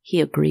 he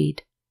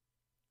agreed.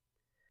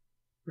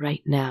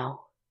 Right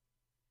now,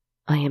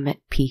 I am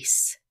at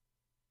peace,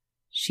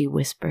 she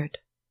whispered.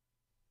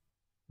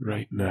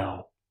 Right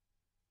now,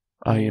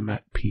 I am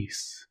at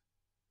peace,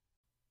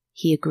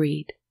 he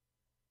agreed.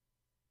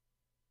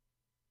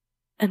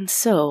 And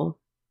so,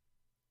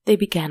 they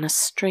began a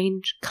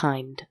strange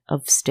kind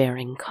of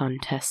staring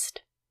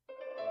contest.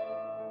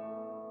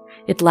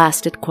 It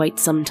lasted quite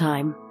some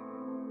time,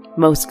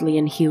 mostly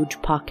in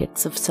huge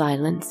pockets of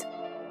silence.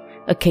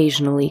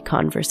 Occasionally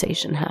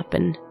conversation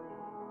happened,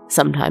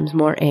 sometimes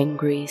more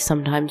angry,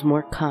 sometimes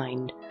more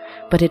kind,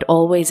 but it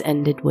always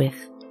ended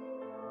with,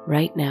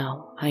 "Right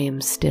now, I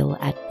am still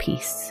at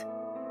peace."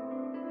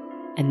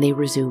 And they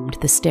resumed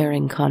the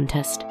staring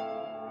contest,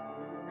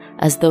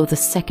 as though the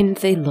second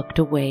they looked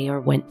away or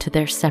went to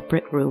their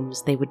separate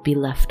rooms, they would be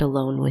left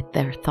alone with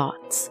their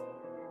thoughts,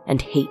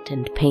 and hate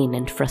and pain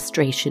and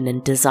frustration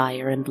and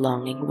desire and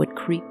longing would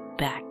creep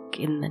back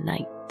in the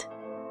night.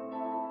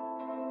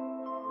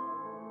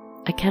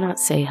 I cannot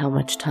say how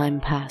much time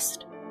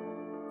passed,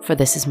 for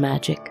this is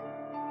magic.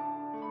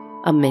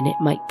 A minute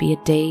might be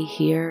a day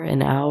here,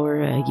 an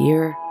hour, a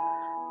year.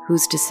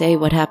 Who's to say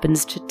what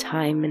happens to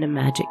time in a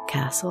magic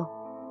castle?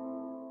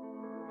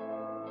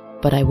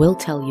 But I will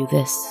tell you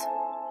this.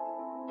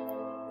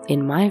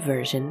 In my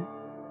version,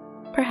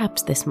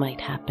 perhaps this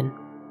might happen.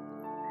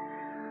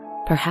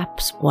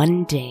 Perhaps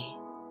one day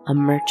a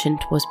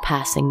merchant was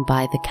passing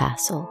by the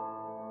castle,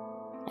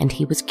 and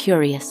he was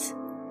curious,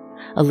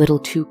 a little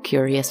too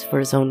curious for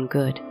his own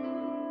good,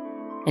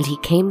 and he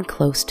came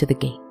close to the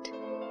gate.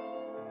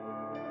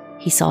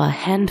 He saw a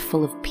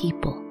handful of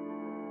people,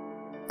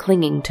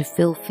 clinging to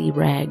filthy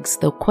rags,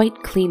 though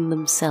quite clean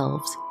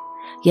themselves,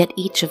 yet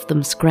each of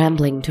them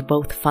scrambling to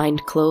both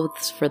find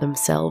clothes for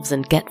themselves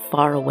and get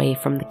far away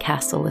from the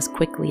castle as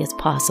quickly as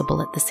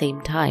possible at the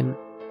same time.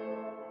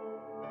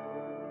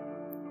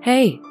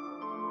 "Hey,"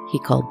 he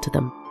called to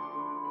them.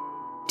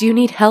 "Do you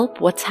need help?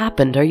 What's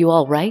happened? Are you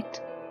all right?"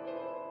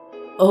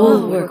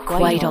 "Oh, we're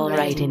quite all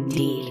right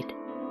indeed,"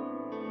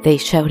 they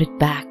shouted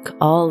back,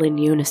 all in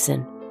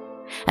unison,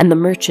 and the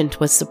merchant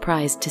was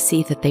surprised to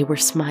see that they were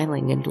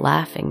smiling and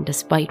laughing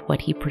despite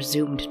what he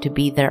presumed to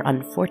be their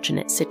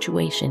unfortunate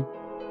situation.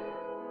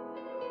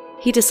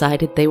 He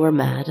decided they were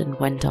mad and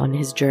went on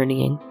his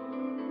journeying.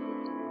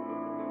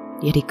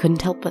 Yet he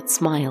couldn't help but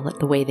smile at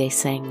the way they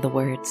sang the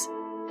words.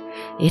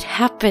 "It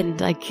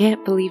happened! I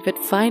can't believe it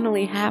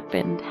finally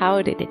happened!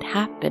 How did it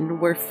happen?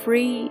 We're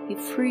free,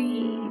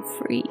 free,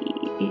 free!"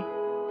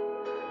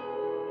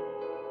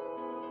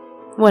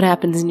 What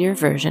happens in your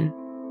version?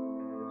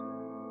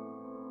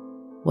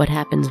 What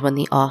happens when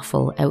the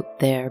awful out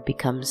there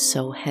becomes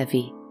so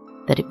heavy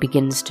that it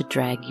begins to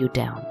drag you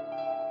down?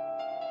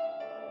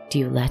 Do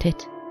you let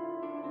it?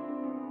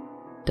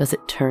 Does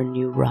it turn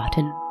you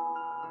rotten?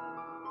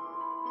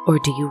 Or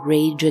do you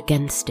rage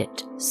against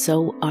it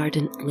so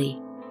ardently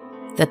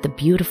that the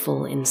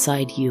beautiful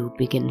inside you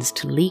begins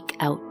to leak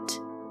out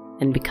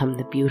and become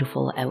the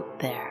beautiful out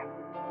there?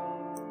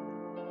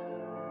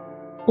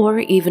 Or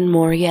even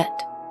more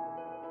yet,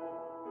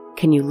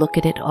 can you look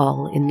at it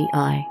all in the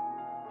eye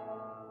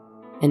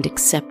and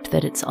accept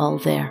that it's all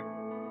there,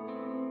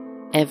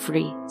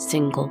 every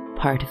single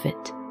part of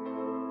it,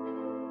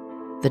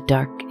 the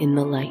dark in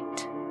the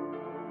light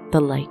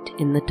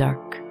in the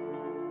dark,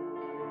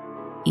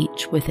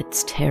 each with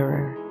its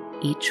terror,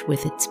 each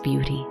with its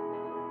beauty?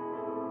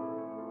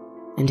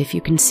 And if you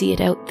can see it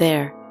out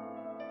there,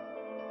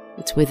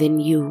 it's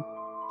within you,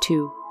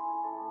 too.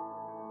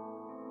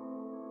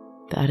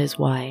 That is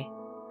why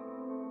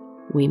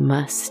we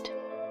must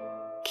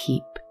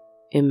keep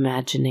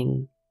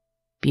imagining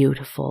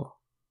beautiful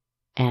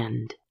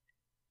and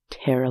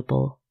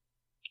terrible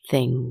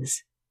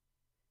things.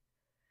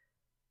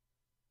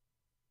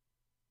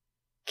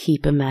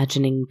 Keep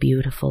imagining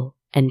beautiful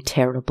and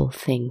terrible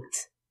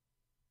things.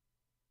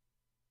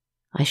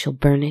 I shall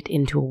burn it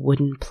into a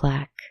wooden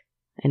plaque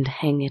and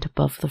hang it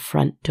above the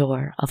front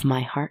door of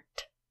my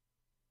heart.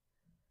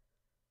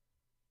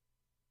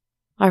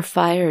 Our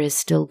fire is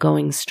still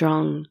going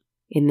strong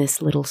in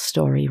this little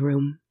story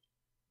room.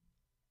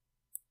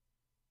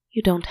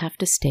 You don't have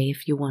to stay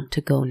if you want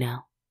to go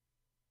now.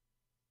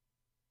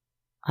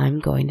 I'm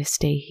going to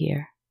stay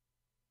here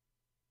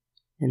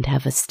and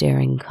have a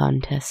staring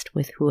contest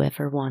with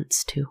whoever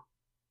wants to.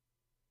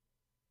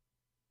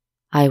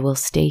 I will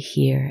stay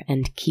here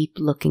and keep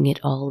looking it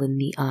all in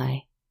the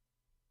eye.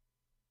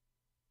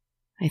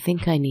 I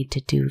think I need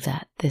to do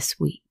that this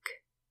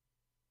week.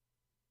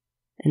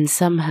 And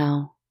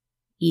somehow,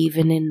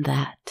 even in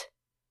that,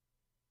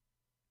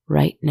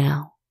 right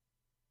now,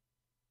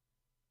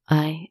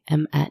 I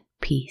am at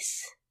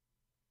peace.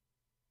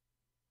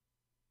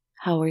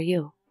 How are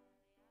you?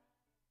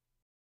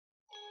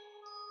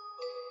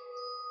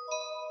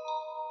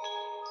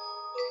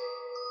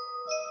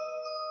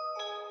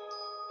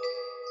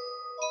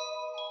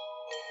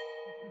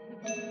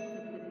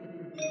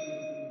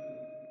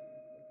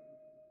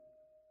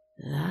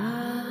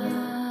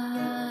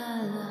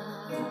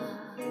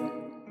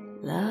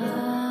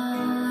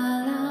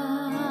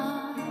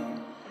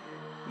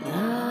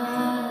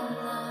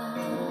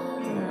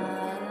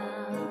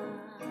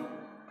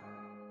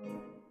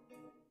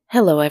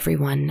 Hello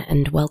everyone,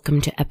 and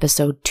welcome to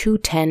episode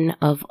 210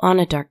 of On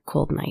a Dark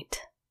Cold Night.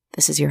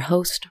 This is your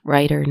host,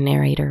 writer,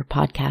 narrator,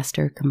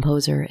 podcaster,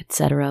 composer,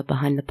 etc.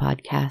 behind the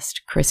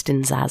podcast,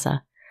 Kristen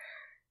Zaza.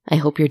 I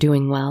hope you're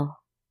doing well.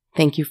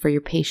 Thank you for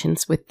your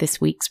patience with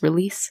this week's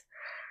release.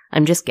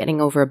 I'm just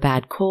getting over a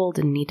bad cold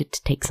and needed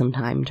to take some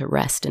time to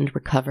rest and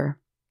recover.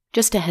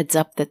 Just a heads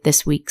up that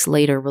this week's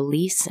later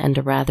release and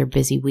a rather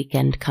busy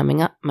weekend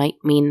coming up might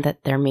mean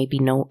that there may be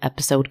no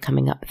episode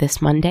coming up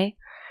this Monday.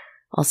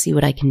 I'll see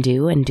what I can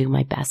do and do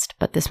my best,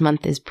 but this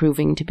month is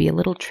proving to be a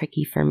little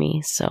tricky for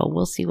me, so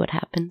we'll see what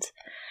happens.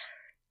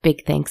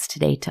 Big thanks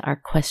today to our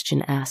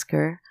question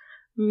asker,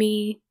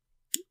 me.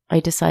 I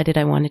decided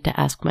I wanted to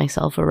ask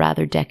myself a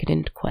rather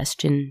decadent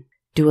question,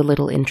 do a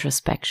little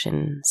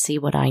introspection, see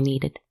what I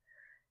needed.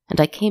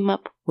 And I came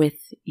up with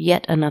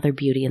yet another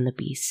Beauty and the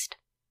Beast.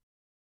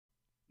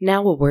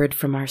 Now a word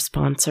from our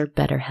sponsor,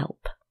 BetterHelp.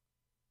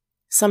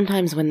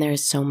 Sometimes when there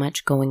is so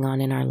much going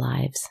on in our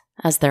lives,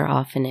 as there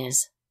often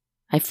is,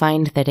 I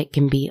find that it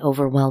can be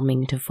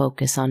overwhelming to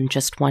focus on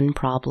just one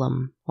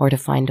problem or to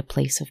find a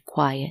place of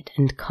quiet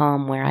and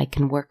calm where I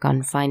can work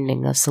on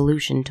finding a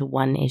solution to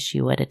one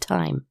issue at a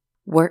time.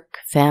 Work,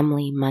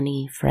 family,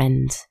 money,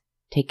 friends,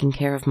 taking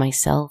care of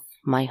myself,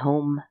 my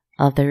home,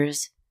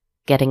 others,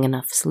 getting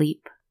enough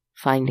sleep,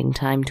 finding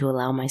time to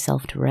allow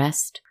myself to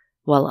rest,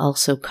 while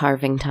also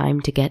carving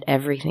time to get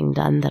everything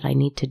done that I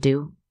need to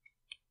do.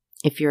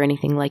 If you're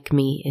anything like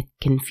me, it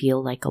can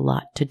feel like a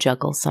lot to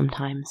juggle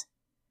sometimes.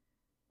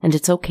 And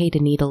it's okay to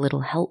need a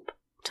little help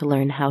to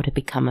learn how to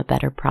become a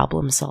better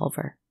problem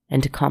solver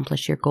and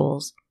accomplish your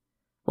goals,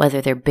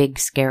 whether they're big,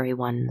 scary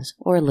ones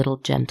or little,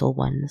 gentle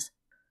ones.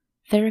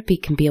 Therapy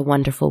can be a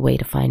wonderful way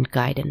to find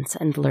guidance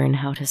and learn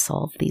how to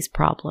solve these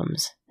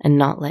problems and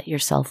not let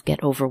yourself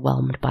get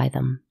overwhelmed by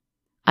them.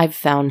 I've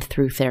found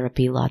through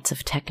therapy lots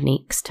of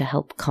techniques to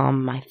help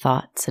calm my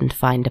thoughts and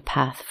find a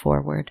path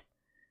forward.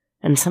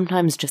 And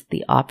sometimes just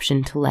the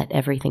option to let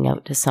everything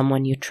out to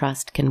someone you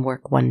trust can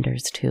work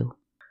wonders too.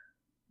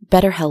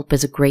 BetterHelp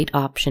is a great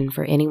option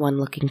for anyone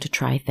looking to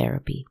try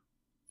therapy.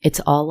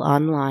 It's all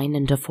online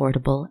and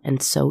affordable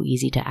and so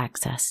easy to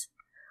access.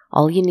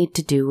 All you need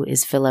to do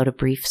is fill out a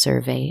brief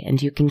survey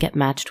and you can get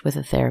matched with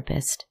a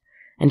therapist.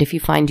 And if you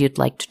find you'd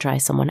like to try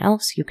someone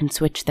else, you can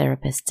switch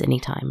therapists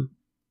anytime.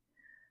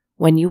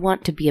 When you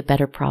want to be a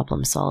better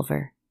problem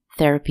solver,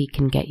 therapy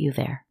can get you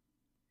there.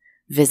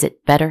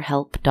 Visit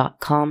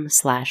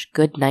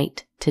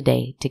betterhelp.com/goodnight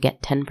today to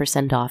get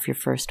 10% off your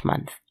first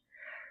month.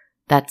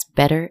 That's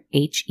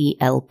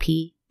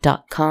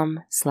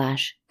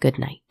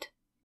betterhelp.com/goodnight.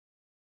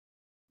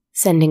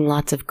 Sending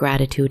lots of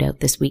gratitude out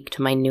this week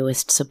to my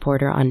newest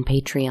supporter on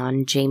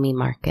Patreon, Jamie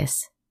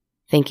Marcus.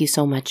 Thank you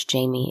so much,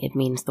 Jamie. It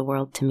means the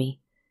world to me.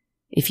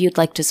 If you'd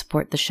like to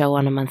support the show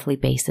on a monthly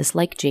basis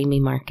like Jamie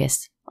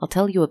Marcus, I'll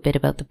tell you a bit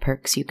about the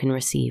perks you can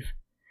receive.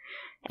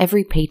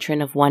 Every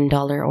patron of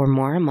 $1 or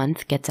more a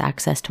month gets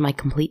access to my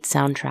complete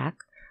soundtrack,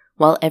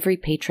 while every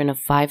patron of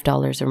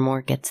 $5 or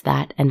more gets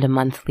that and a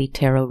monthly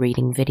tarot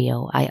reading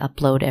video I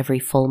upload every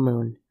full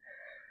moon.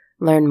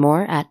 Learn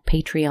more at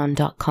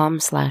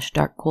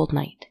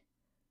patreon.com/darkcoldnight.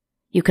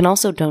 You can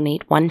also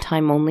donate one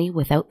time only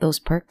without those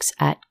perks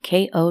at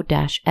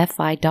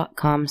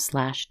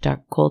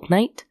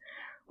ko-fi.com/darkcoldnight,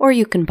 or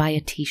you can buy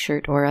a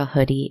t-shirt or a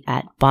hoodie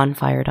at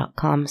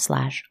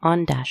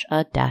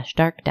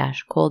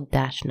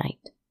bonfire.com/on-a-dark-cold-night.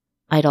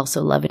 I'd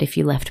also love it if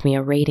you left me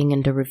a rating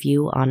and a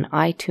review on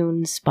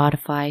iTunes,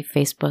 Spotify,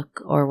 Facebook,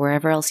 or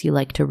wherever else you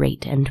like to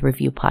rate and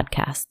review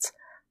podcasts,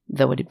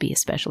 though it'd be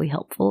especially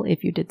helpful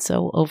if you did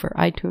so over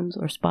iTunes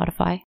or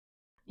Spotify.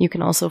 You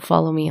can also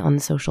follow me on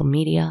social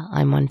media.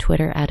 I'm on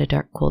Twitter at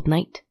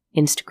 @ADarkColdNight,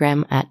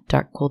 Instagram at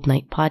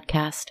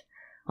DarkColdNightPodcast,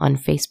 on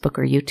Facebook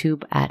or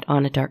YouTube at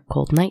On a Dark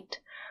Cold Night,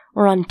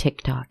 or on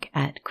TikTok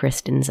at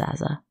Kristen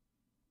Zaza.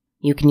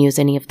 You can use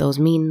any of those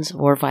means,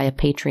 or via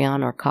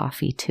Patreon or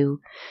Ko-fi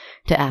too,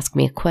 to ask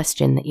me a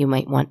question that you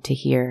might want to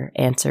hear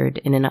answered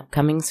in an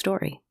upcoming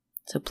story.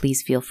 So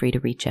please feel free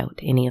to reach out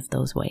any of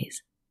those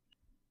ways.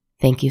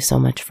 Thank you so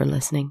much for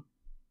listening.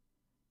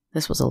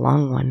 This was a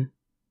long one.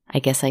 I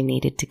guess I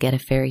needed to get a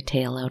fairy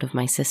tale out of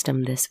my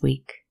system this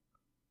week.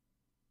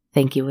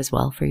 Thank you as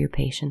well for your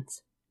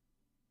patience.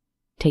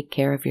 Take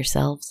care of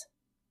yourselves.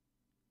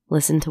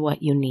 Listen to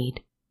what you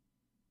need.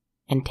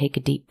 And take a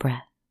deep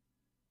breath.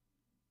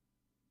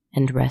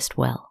 And rest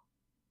well,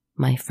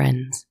 my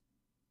friends.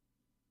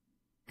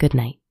 Good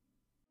night.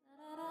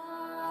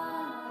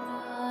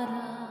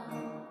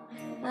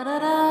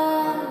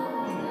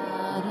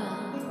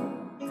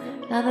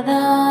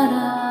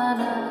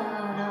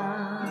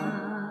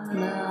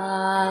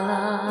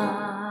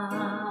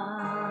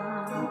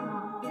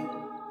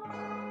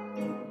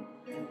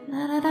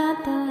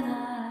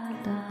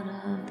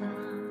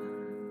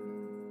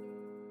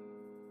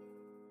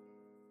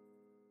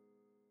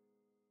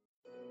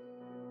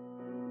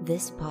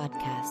 This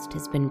podcast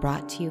has been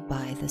brought to you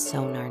by the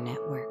Sonar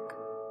Network.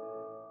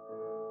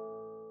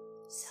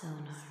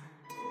 Sonar.